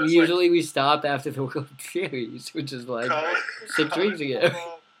right Right, It's like- usually we stop after the World Series, which is like now. 6 weeks ago.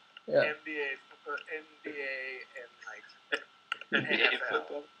 Football, Yeah. NBA, and like NBA NFL.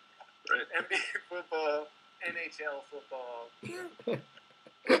 football. Right. NBA football, NHL football,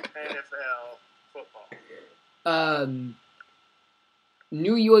 NFL football.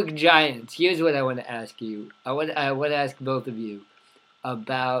 New York Giants. Here's what I want to ask you. I want to ask both of you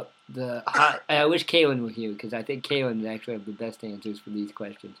about the hot. I wish Kalen were here because I think Kalen would actually have the best answers for these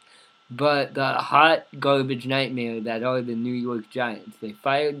questions. But the hot garbage nightmare that are the New York Giants. They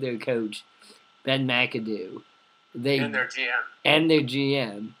fired their coach, Ben McAdoo. And their GM. And their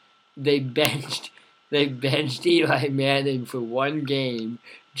GM. They benched Eli Manning for 1 game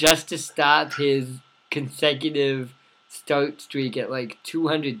just to stop his consecutive start streak at like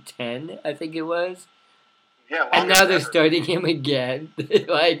 210, I think it was. Yeah, And now they're longer starting him again.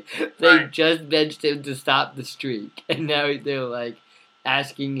 Like they Right. just benched him to stop the streak, and now they're like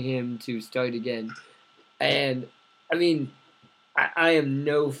asking him to start again. And I mean, I am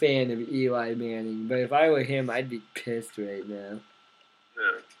no fan of Eli Manning, but if I were him, I'd be pissed right now.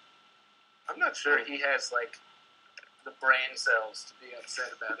 Yeah. I'm not sure he has like the brain cells to be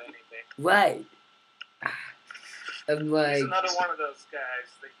upset about anything. Right. I'm like, He's another one of those guys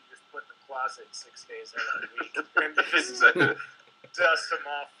that you just put in the closet 6 days out of the week and just Exactly. dust him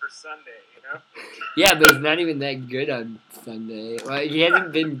off for Sunday, you know? yeah, but he's not even that good on Sunday. Like he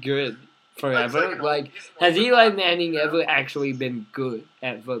hasn't been good forever. Like, has Eli Manning ever actually been good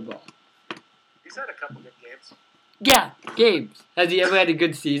at football? He's had a couple good games. Yeah, games. Has he ever had a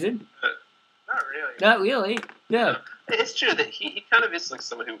good season? Not really. Not really. No. It's true that he kind of is like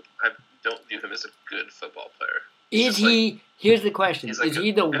someone who I don't view him as a good football player. Is just he? Here's the question: he's like is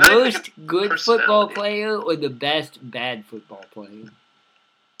he the and I think worst it's good football personality. player or the best bad football player?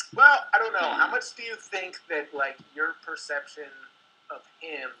 Well, I don't know. How much do you think that like your perception of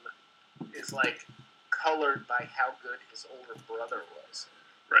him is like colored by how good his older brother was?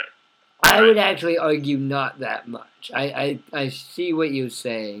 Right. I would actually argue not that much. I see what you're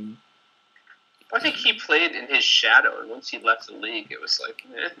saying. I think he played in his shadow, and once he left the league, it was like,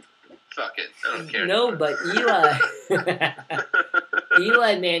 fuck it, I don't care. No, anymore. but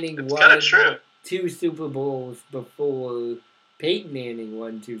Eli Manning It's kind won of true. 2 Super Bowls before Peyton Manning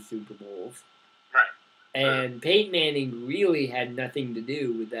won 2 Super Bowls. Right. And Peyton Manning really had nothing to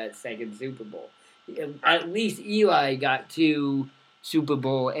do with that second Super Bowl. At least Eli got 2 Super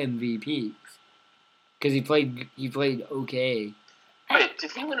Bowl MVPs because he played okay. Wait,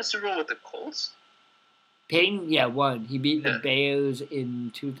 did he win a Super Bowl with the Colts? Peyton, yeah, won. He beat the Yeah. Bears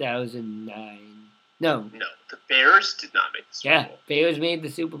in 2009. No, No, the Bears did not make the Super yeah, Bowl. Bears made the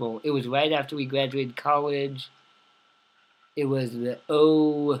Super Bowl. It was right after we graduated college. It was the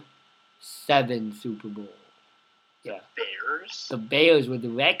 2007 Super Bowl. Bears? The Bears with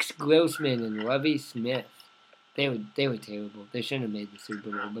Rex Grossman and Lovie Smith. They were terrible. They shouldn't have made the Super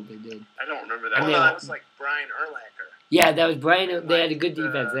Bowl, but they did. I don't remember I that. mean, Well, that was like Brian Urlacher. Yeah, that was Brian. They had a good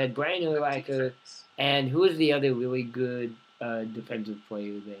Like, defense. They had Brian Urlacher, and who was the other really good defensive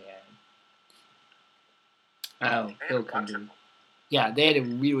player they had? Oh, They had he'll a come bunch to of me. them. Yeah, they had a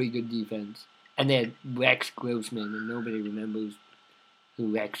really good defense, and they had Rex Grossman, and nobody remembers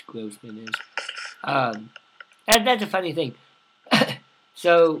who Rex Grossman is. And that's a funny thing.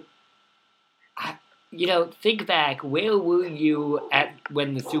 So, think back. Where were you at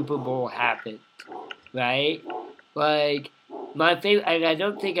when the Super Bowl happened? Right? Like, my favorite, and I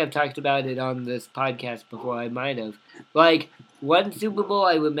don't think I've talked about it on this podcast before. I might have. Like, one Super Bowl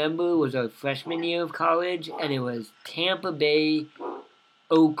I remember was our freshman year of college, and it was Tampa Bay,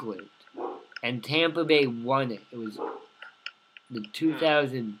 Oakland. and Tampa Bay won it. It was the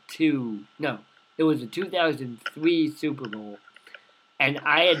 2002. No, it was the 2003 Super Bowl. And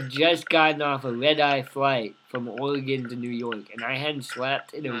I had just gotten off a red-eye flight from Oregon to New York, and I hadn't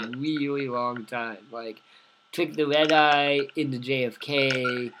slept in a really long time. Like, took the red-eye into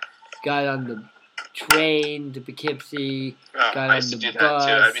JFK, got on the train to Poughkeepsie, got I on used to the do bus.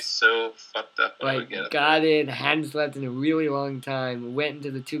 that too. I'd be so fucked up when I would Like, get up. got in, hadn't slept in a really long time, went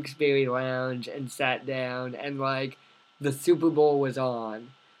into the Tewksbury Lounge and sat down, and, like, the Super Bowl was on.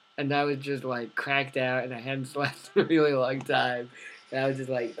 And I was just, like, cracked out, and I hadn't slept in a really long time. And I was just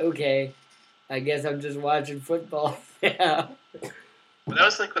like, okay, I guess I'm just watching football now. But that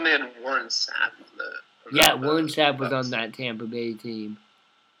was like when they had Warren Sapp on the. Yeah, Warren Sapp was on that Tampa Bay team.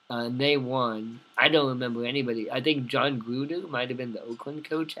 And they won. I don't remember anybody. I think John Gruden might have been the Oakland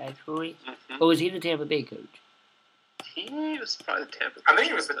coach, actually. Mm-hmm. Or was he the Tampa Bay coach? He was probably the Tampa Bay. I think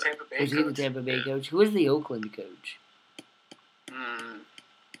he was the Tampa Bay Was coach. he the Tampa Bay coach? Who was the Oakland coach?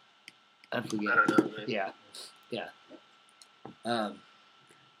 I forget. I don't know. Man. Yeah.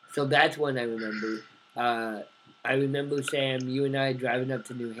 So that's one I remember. I remember, Sam, you and I driving up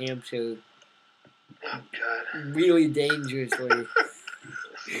to New Hampshire Oh God. really dangerously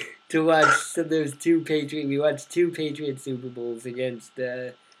to watch. So there's we watched two Patriot Super Bowls against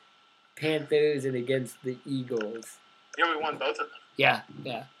the Panthers and against the Eagles. Yeah, we won both of them. Yeah.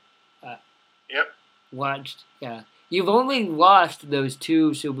 Yep. Watched, yeah. You've only lost those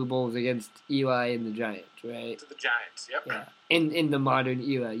two Super Bowls against Eli and the Giants, right? To the Giants. Yep. Yeah. In the modern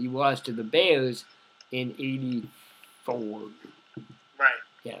era, you lost to the Bears in '84. Right.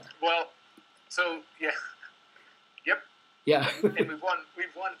 Yeah. Well, so yeah. Yeah. And we've won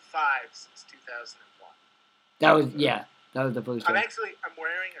 5 since 2001. That was the first I'm one.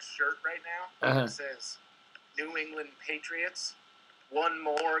 wearing a shirt right now Uh-huh. that says New England Patriots. One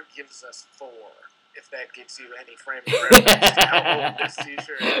more gives us 4. If that gives you any frame of reference to how old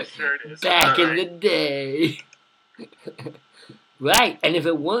this shirt is. Back in the day. Right, and if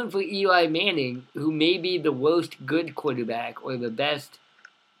it weren't for Eli Manning, who may be the worst good quarterback or the best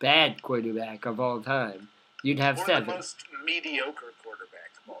bad quarterback of all time, you'd have Or 7. the most mediocre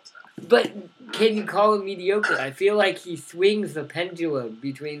quarterback of all time. But can you call him mediocre? I feel like he swings the pendulum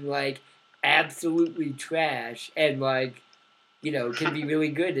between, like, absolutely trash and, like, can be really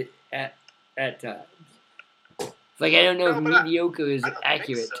good at times. Like, I don't know No, if but mediocre is I don't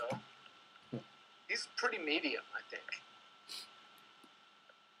accurate. think so. He's pretty medium, I think.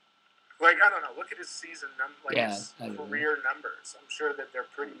 Like, I don't know. Look at his season his I don't know. career numbers. I'm sure that they're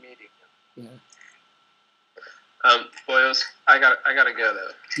pretty medium. Yeah. Boyos, I gotta go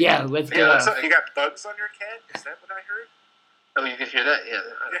though. Yeah, let's Yeah, go. what's up? You got bugs on your cat? Is that what I heard? Oh, you can hear that? Yeah.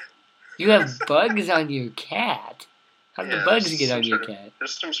 You have bugs on your cat. How do Yeah, bugs there's get some on your sort of- cat?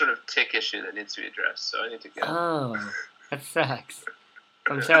 There's some sort of tick issue that needs to be addressed, so I need to go. Oh, that sucks.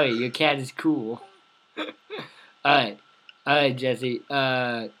 I'm sorry, your cat is cool. Alright, Jesse.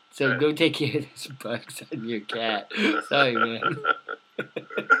 So Alright. go take care of those bugs on your cat. Sorry, man.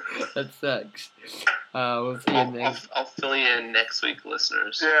 That sucks. We'll see you next. I'll fill you in next week,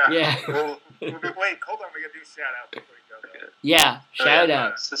 listeners. Yeah. Well, wait, hold on. We gotta do a shout out before we go. Though. Yeah, shout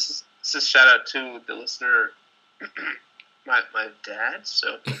out. So this is shout out to the listener, my dad.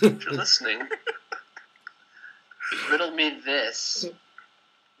 So if you're listening, riddle me this: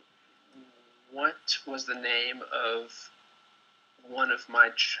 what was the name of one of my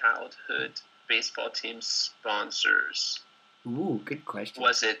childhood baseball team sponsors? Ooh, good question.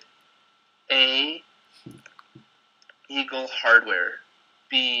 Was it A, Eagle Hardware,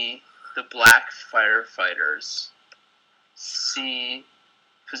 B, the Black Firefighters, C,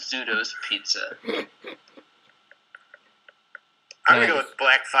 Pizzuto's Pizza? I'm gonna go with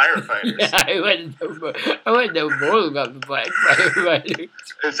Black Firefighters. Yeah, I want to know more about the Black Firefighters.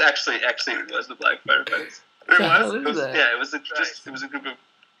 It's actually it was the Black Firefighters. What the hell It is was, that? yeah, it was a group of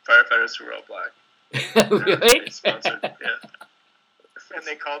firefighters who were all black. Really? They sponsored, yeah. And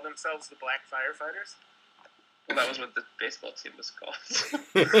they called themselves the Black Firefighters? Well, that was what the baseball team was called.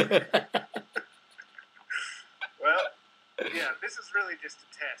 Well, yeah, this is really just a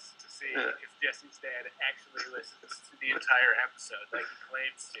test to see Yeah. if Jesse's dad actually listens to the entire episode like he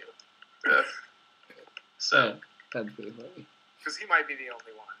claims to. Yeah. So, That's pretty funny. Because he might be the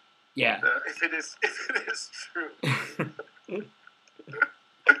only one. Yeah. If it is true.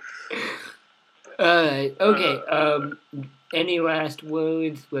 Alright, okay. Any last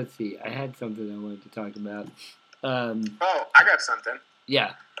words? Let's see. I had something I wanted to talk about. Oh, I got something.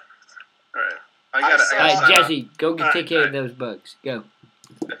 Yeah. all right. I I gotta saw- Alright, sign off. Jesse, go Alright, take care of alright. those bugs. Go.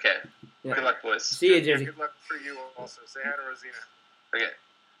 Okay. Yeah. Good luck, boys. See you, Jesse. Good luck for you also. Say hi to Rosina. Okay.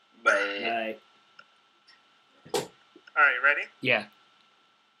 Bye. Bye. All right, ready? Yeah,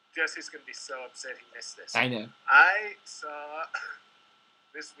 Jesse's gonna be so upset he missed this. I know. I saw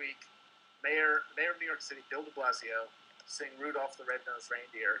this week Mayor of New York City, Bill de Blasio, sing Rudolph the Red-Nosed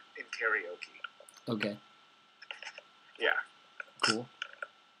Reindeer in karaoke. Okay, Yeah. cool.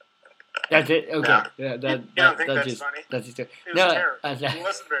 That's it. Okay. No. Yeah, You don't think that's funny? That's just It was no. terrible. It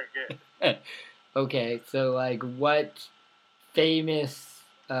wasn't very good. Okay, so like, what famous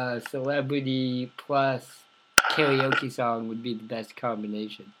celebrity plus karaoke song would be the best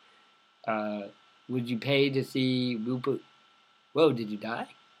combination? Would you pay to see Rupert? Whoa, did you die?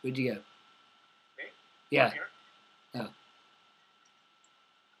 Where'd you go? Me? Yeah. Here?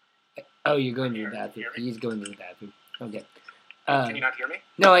 Oh, you're going to the Can you bathroom. hear me? He's going to the bathroom. Okay. Can you not hear me?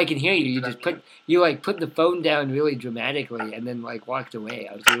 No, I can hear you. You Did I just mute? put the phone down really dramatically and then like walked away.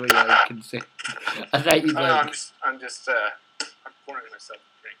 I was really like concerned. I thought you'd Oh, no, like. I'm pouring myself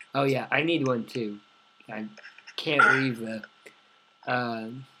a drink. Oh yeah, I need one too. I can't leave the.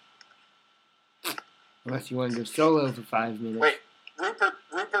 Unless you want to go solo for 5 minutes. Wait, Rupert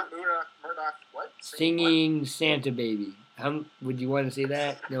Murdoch, what? Singing Santa Baby. How would you want to see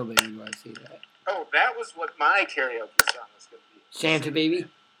that? Nobody would want to see that. Oh, that was what my karaoke song was going to be. Santa Baby?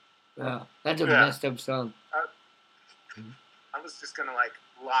 Oh, that's a Yeah. messed up song. I was just going to, like,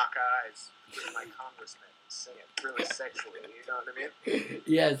 lock eyes with my congressman and sing it really sexually, you know what I mean?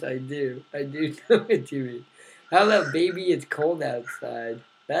 Yes, I do. I do know what you mean. How about Baby It's Cold Outside?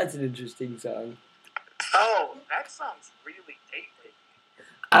 That's an interesting song. Oh, that song's really date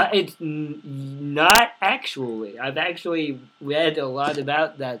rapey. It's not actually. I've actually read a lot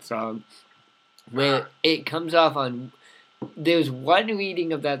about that song where it comes off on. There's one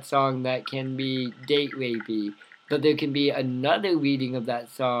reading of that song that can be date rapey, but there can be another reading of that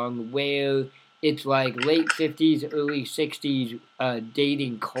song where it's like late 50s, early 60s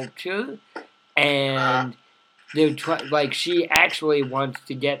dating culture, and they're like she actually wants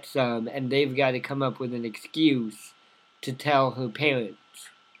to get some, and they've got to come up with an excuse to tell her parents.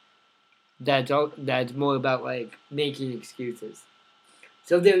 That's more about like making excuses.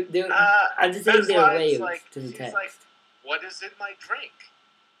 So I'm just saying there's there are lines layers like, to the she's text. like, what is in my drink?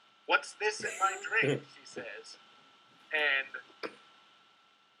 What's this in my drink? She says. And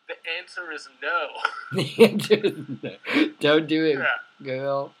the answer is no. The answer is no. Don't do it, Yeah,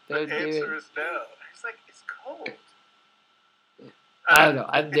 girl. the Don't do answer it. is no. It's like, it's cold. I don't know.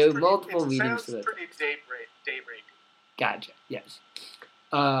 It's There are pretty- multiple it readings to sounds it. pretty date rapey. Gotcha. Yes.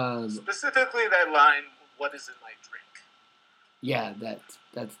 Specifically that line, what is in my drink? Yeah.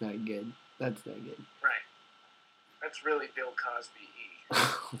 That's not good. That's not good. Right. That's really Bill Cosby.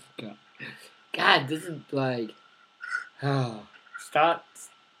 Oh God. God, this is like. Oh, stop.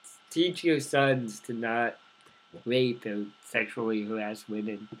 Teach your sons to not rape or sexually harass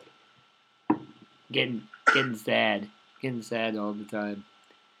women. Getting sad. Getting sad all the time.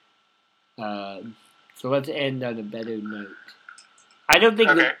 So let's end on a better note. I don't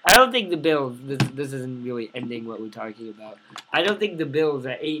think the Bills. This isn't really ending what we're talking about. I don't think the Bills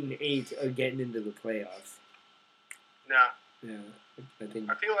at 8-8 are getting into the playoffs. No. Yeah, I think.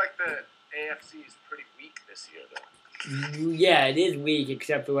 I feel like the AFC is pretty weak this year, though. Yeah, it is weak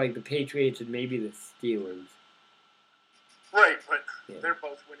except for like the Patriots and maybe the Steelers. Right, but Yeah. they're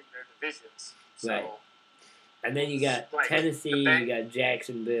both winning their divisions. So, Right. And then you got Like, Tennessee, the Bang- you got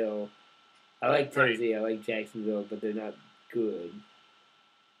Jacksonville. I like Tennessee, I like Jacksonville, but they're not good.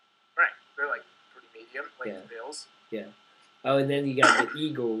 right, they're like pretty medium, like Yeah. the Bills. Oh, and then you got the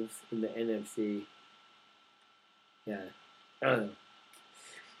Eagles in the NFC. Yeah.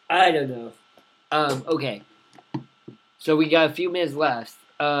 I don't know. Okay. So we got a few minutes left.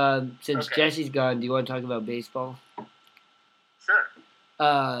 Since Okay. Jesse's gone, do you want to talk about baseball? Sure.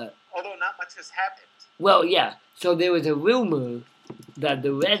 Uh, Although not much has happened. well, yeah. So there was a rumor that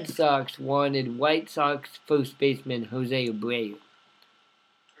the Red Sox wanted White Sox first baseman Jose Abreu.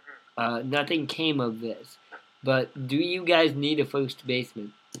 Nothing came of this. But do you guys need a first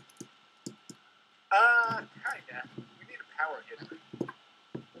baseman? Kinda. We need a power hitter.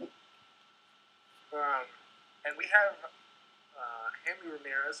 And we have Henry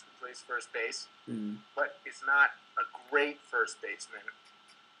Ramirez, who plays first base, Mm. but is not a great first baseman.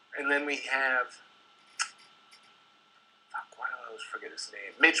 And then we have, why do I always forget his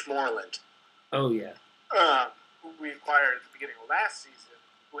name? Mitch Moreland, Oh, yeah. who we acquired at the beginning of last season,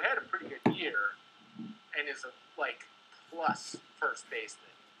 who had a pretty good year, and is a plus first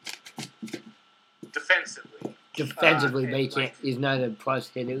baseman defensively. Defensively, but he and, can't. He's not a plus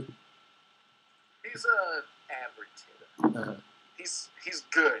hitter. He's a average hitter. Uh-huh. He's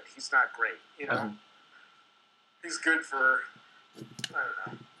good. He's not great. You know, Uh-huh. he's good for I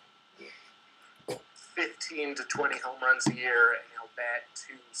don't know 15 to 20 home runs a year and he'll bat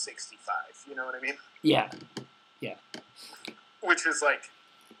 265. You know what I mean? Yeah. Which is like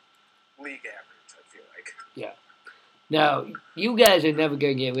league average, I feel like. Yeah. Now, you guys are never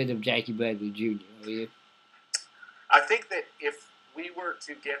going to get rid of Jackie Bradley Jr., are you? I think that if we were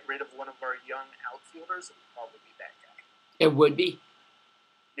to get rid of one of our young outfielders, it would probably be that guy. It would be?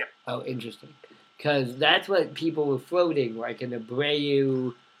 Yeah. Oh, interesting. Because that's what people were floating, like an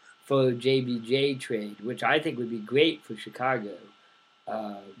Abreu for JBJ trade, which I think would be great for Chicago.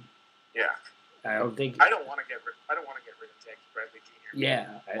 Yeah. I don't think. I don't want to get rid of Jackie Bradley Jr.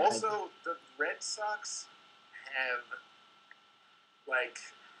 Yeah. Also, the Red Sox have, like,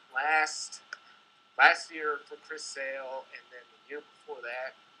 last year for Chris Sale, and then the year before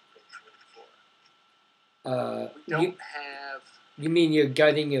that, we don't have. You mean you're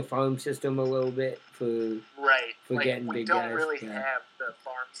gutting your farm system a little bit for Right. for Like, getting we big don't guys? really Yeah. have the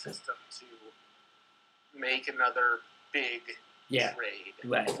farm system to make another big Yeah. trade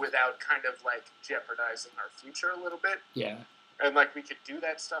Right. without kind of like jeopardizing our future a little bit. Yeah. And like we could do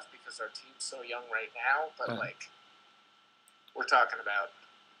that stuff because our team's so young right now, but Uh-huh. like we're talking about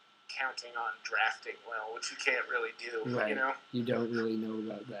counting on drafting well, which you can't really do, Right. you know? You don't really know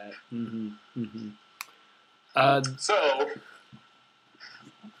about that. So,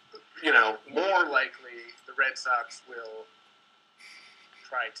 you know, more likely the Red Sox will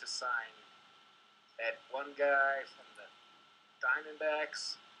try to sign that one guy from the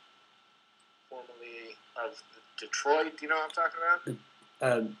Diamondbacks, formerly of Detroit. Do you know what I'm talking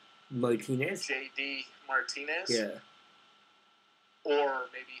about? Martinez? J.D. Martinez. Yeah. Or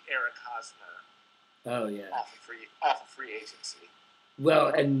maybe Eric Hosmer Oh, yeah. off of free agency. Well,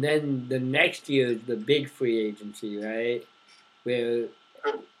 and then the next year is the big free agency, right? Where,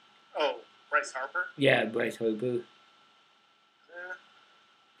 Oh, Bryce Harper? yeah, Bryce Harper. Eh,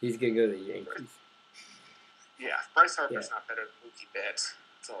 He's going to go to the Yankees. yeah, Bryce Harper's not better than Mookie Betts.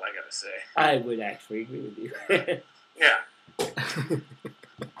 That's all I gotta say. I would actually agree with you. Yeah.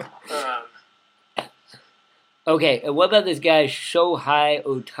 Okay, and what about this guy Shohei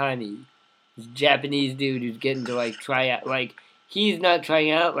Ohtani? This Japanese dude who's getting to like try out, like he's not trying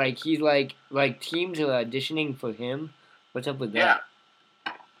out, like he's like teams are auditioning for him. What's up with Yeah.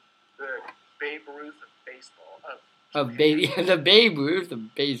 that? The Babe Ruth of baseball. The Babe Ruth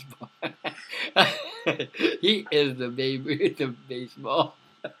of baseball. He is the Babe Ruth of baseball.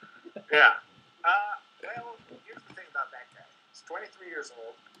 Yeah. Well, here's the thing about that guy. He's 23 years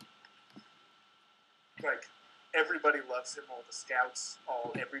old. Like, everybody loves him. All the scouts,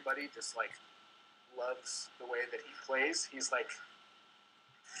 everybody just, like, loves the way that he plays. He's, like,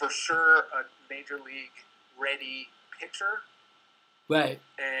 for sure a major league ready pitcher. Right.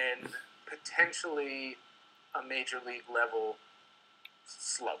 And potentially a major league level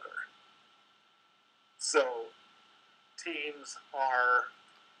slugger. So teams are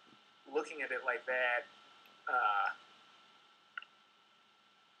looking at it like that.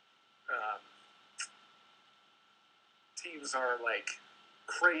 Teams are like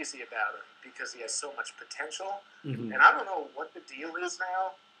crazy about him because he has so much potential. Mm-hmm. And I don't know what the deal is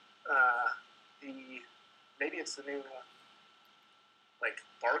now. Maybe it's the new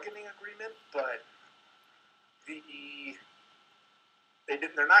bargaining agreement, but they're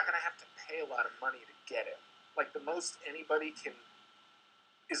not going to have to pay a lot of money to get him. Like, the most anybody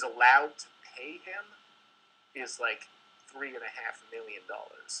is allowed to pay him is like $3.5 million.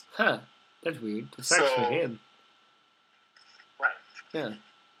 Huh. That's weird. That sucks for him. Right. Yeah.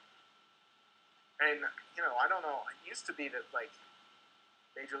 And, you know, I don't know. It used to be that, like,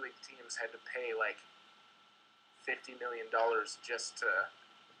 major league teams had to pay, like, $50 million just to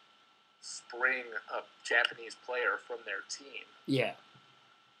spring a Japanese player from their team. Yeah.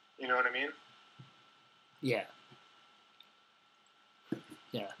 You know what I mean? Yeah.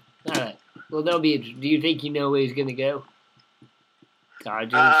 Yeah. All right. Well, that'll be interesting. Do you think you know where he's going to go?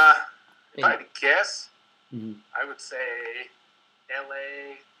 Dodgers? If I had to guess, Mm-hmm. I would say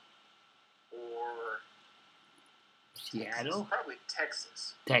LA or Seattle? probably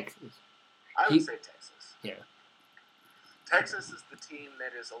Texas. Texas. I would say Texas. Yeah. Texas is the team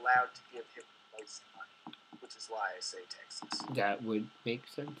that is allowed to give him the most money, which is why I say Texas. That would make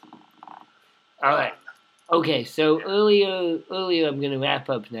sense. All right. Okay, so earlier I'm going to wrap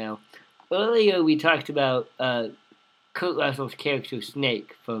up now. Earlier we talked about Kurt Russell's character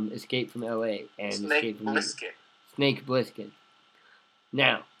Snake from Escape from L.A. and Snake Plissken. Snake Plissken.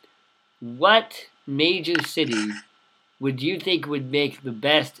 Now, what major city would you think would make the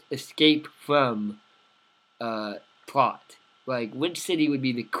best escape from plot? Like, which city would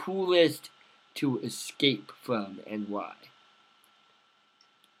be the coolest to escape from and why?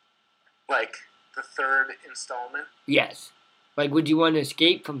 Like, the third installment. Yes. Like, would you want to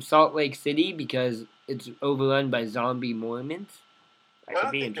escape from Salt Lake City because it's overrun by zombie Mormons? That Well, I could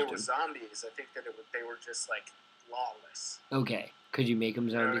don't be think they were interesting. zombies. I think that they were just like lawless. Okay. Could you make them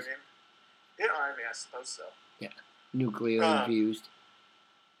You know what I zombies? mean? You know, I mean, I suppose so. Nuclear Um, infused.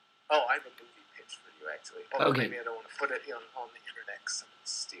 Oh, I have a movie pitch for you, actually. Although Okay. maybe I don't want to put it on the internet because someone will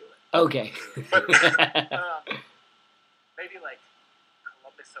steal it. Okay. But maybe like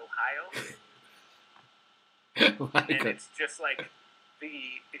Columbus, Ohio, and it's just like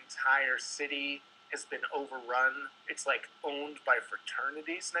the entire city has been overrun. It's like owned by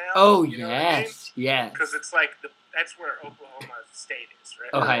fraternities now. Oh, you know what I mean? yes. Yes. Because it's like that's where Oklahoma State is,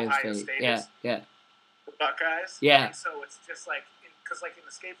 right? Ohio Or State. Yeah. is Yeah. the Buckeyes. Yeah. And so it's just like because like in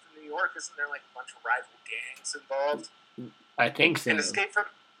Escape from New York, isn't there like a bunch of rival gangs involved? I think so. In Escape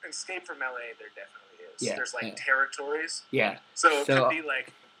from LA, there definitely is. Yeah, There's like yeah. territories. Yeah. So it So- could be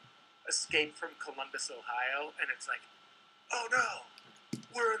like Escape from Columbus, Ohio, and it's like, oh no,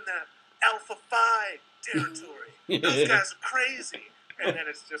 we're in the Alpha Phi territory. Those guys are crazy. And then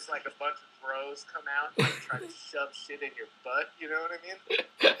it's just like a bunch of bros come out and like, try to shove shit in your butt. You know what I mean?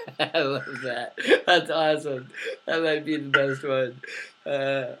 I love that. That's awesome. That might be the best one.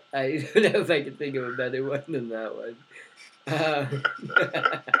 I don't know if I can think of a better one than that one. You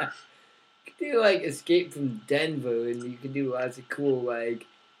could do like Escape from Denver, and you could do lots of cool like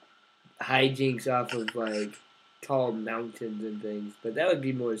hijinks off of like tall mountains and things. But that would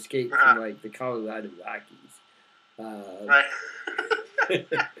be more Escape from like the Colorado Rockies. Right.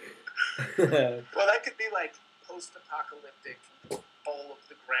 Well, that could be like post-apocalyptic. All of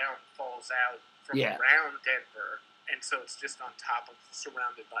the ground falls out from Yeah. around Denver, and so it's just on top of,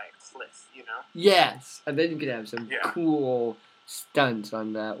 surrounded by a cliff. You know? Yes, and then you could have some Yeah. cool stunts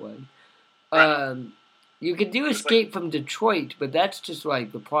on that one. Right. You could do It's Escape from Detroit, but that's just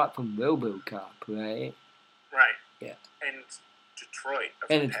like the plot from RoboCop, right? Right. Yeah. And Detroit. Of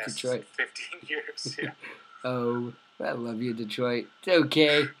And the it's past Detroit. 15 years. Yeah. Oh, I love you, Detroit. It's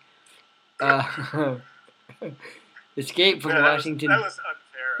okay. Escape from Yeah, Washington. That was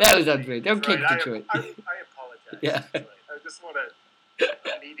unfair. That was unfair. Don't kick I- Detroit. I apologize. Yeah. Detroit. I just want to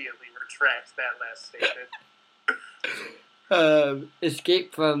immediately retract that last statement.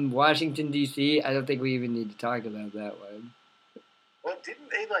 Escape from Washington, D.C. I don't think we even need to talk about that one. Well, didn't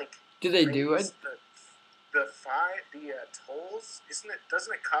they like? Did they do raise it? The tolls?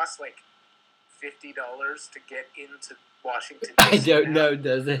 Doesn't it cost like $50 to get into Washington? I DC don't now? know,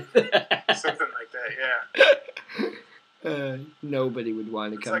 does it? Something like that. Yeah. Nobody would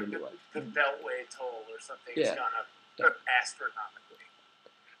want to It's come like into the Washington. Beltway toll or something. Yeah. It's gone up Yeah. astronomically.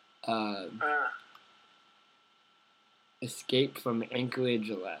 Escape from Anchorage,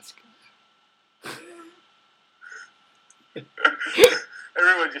 Alaska.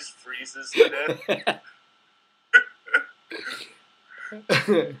 Everyone just freezes to death.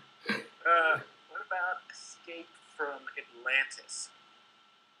 What about Escape from Atlantis?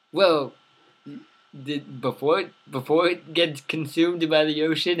 Well, before it gets consumed by the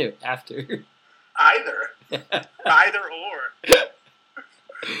ocean or after? Either or.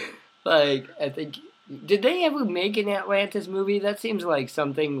 Like, I think, did they ever make an Atlantis movie? That seems like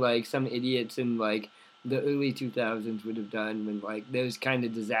something like some idiots in like the early 2000s would have done when like those kind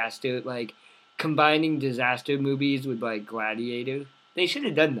of disaster, like combining disaster movies with like Gladiator. They should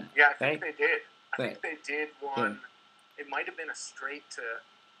have done that. Yeah, I think right? they did. I Right. think they did one. It might have been a straight to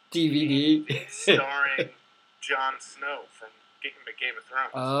DVD. starring Jon Snow from Game of Thrones.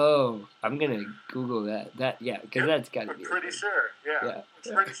 Oh, I'm gonna Google that. Yeah, because that's gotta I'm be. pretty it. sure. Yeah. Yeah,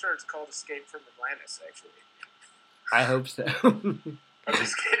 I'm pretty sure it's called Escape from Atlantis. Actually, I hope so. I'm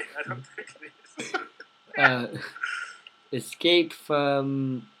just kidding. I don't think it is. Escape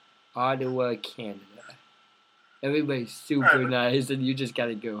from Ottawa, Canada. Everybody's super Right. nice, and you just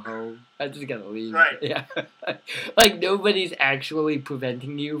gotta go home. I just gotta leave. Right. Yeah. Like nobody's actually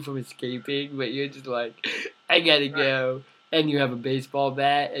preventing you from escaping, but you're just like, I gotta go. And you have a baseball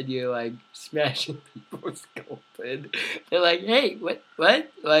bat, and you're like smashing people's skulls in. They're like, hey, what?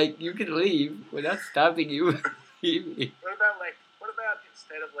 Like, you can leave. We're not stopping you. Leaving. What about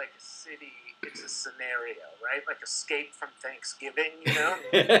instead of like a city, it's a scenario, right? Like Escape from Thanksgiving, you know?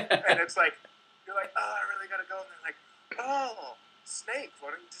 And it's like, you're like, oh, I really gotta go. And they're like, oh, Snake, why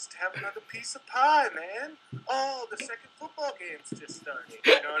don't you just have another piece of pie, man? Oh, the second football game's just starting.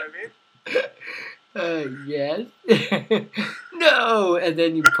 You know what I mean? Yes. No! And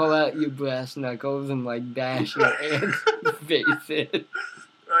then you pull out your brass knuckles and like bash your aunt's face in.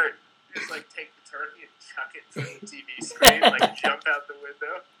 Right. You just like take the turkey and chuck it through the TV screen, like jump out the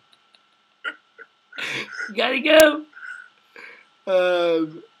window. Gotta go!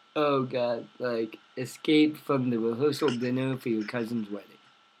 Oh god, like escape from the rehearsal dinner for your cousin's wedding.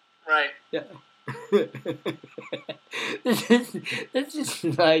 Right. Yeah. this is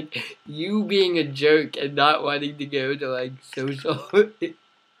like you being a jerk and not wanting to go to like social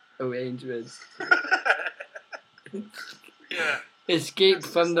arrangements. Yeah. Escape It's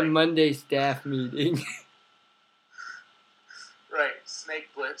from just the like- Monday staff meeting. Right. Snake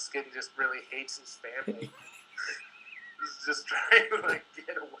Plissken just really hates his family. He's just trying to like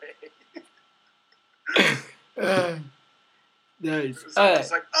get away. Nice. It's All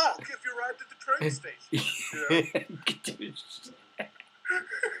just like, oh, I'll give you a ride to the train station.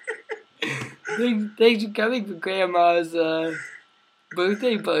 Thanks for coming for Grandma's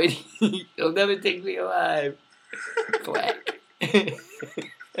birthday party. You'll never take me alive. Black.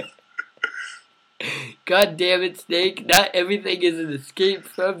 God damn it, Snake. Not everything is an escape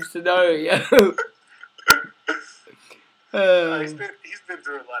from scenario. He's been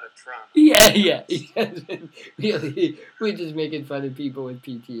through a lot of trauma. Yeah. He has been really, we're just making fun of people with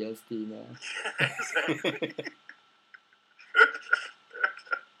PTSD now. Exactly.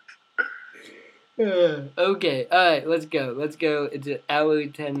 Okay, alright, let's go. It's an hour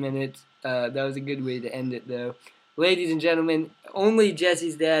and 10 minutes. That was a good way to end it, though. Ladies and gentlemen, only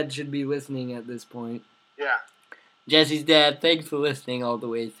Jesse's dad should be listening at this point. Yeah. Jesse's dad, thanks for listening all the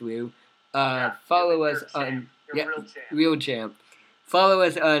way through. Follow You're us a champ. on... You're a real champ. Real champ. Follow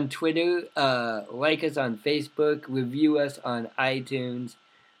us on Twitter, like us on Facebook, review us on iTunes.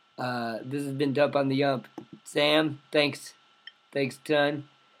 This has been Dump on the Ump. Sam, thanks. Thanks a ton.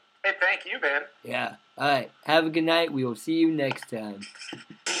 Hey, thank you, man. Yeah. Alright. Have a good night. We will see you next time.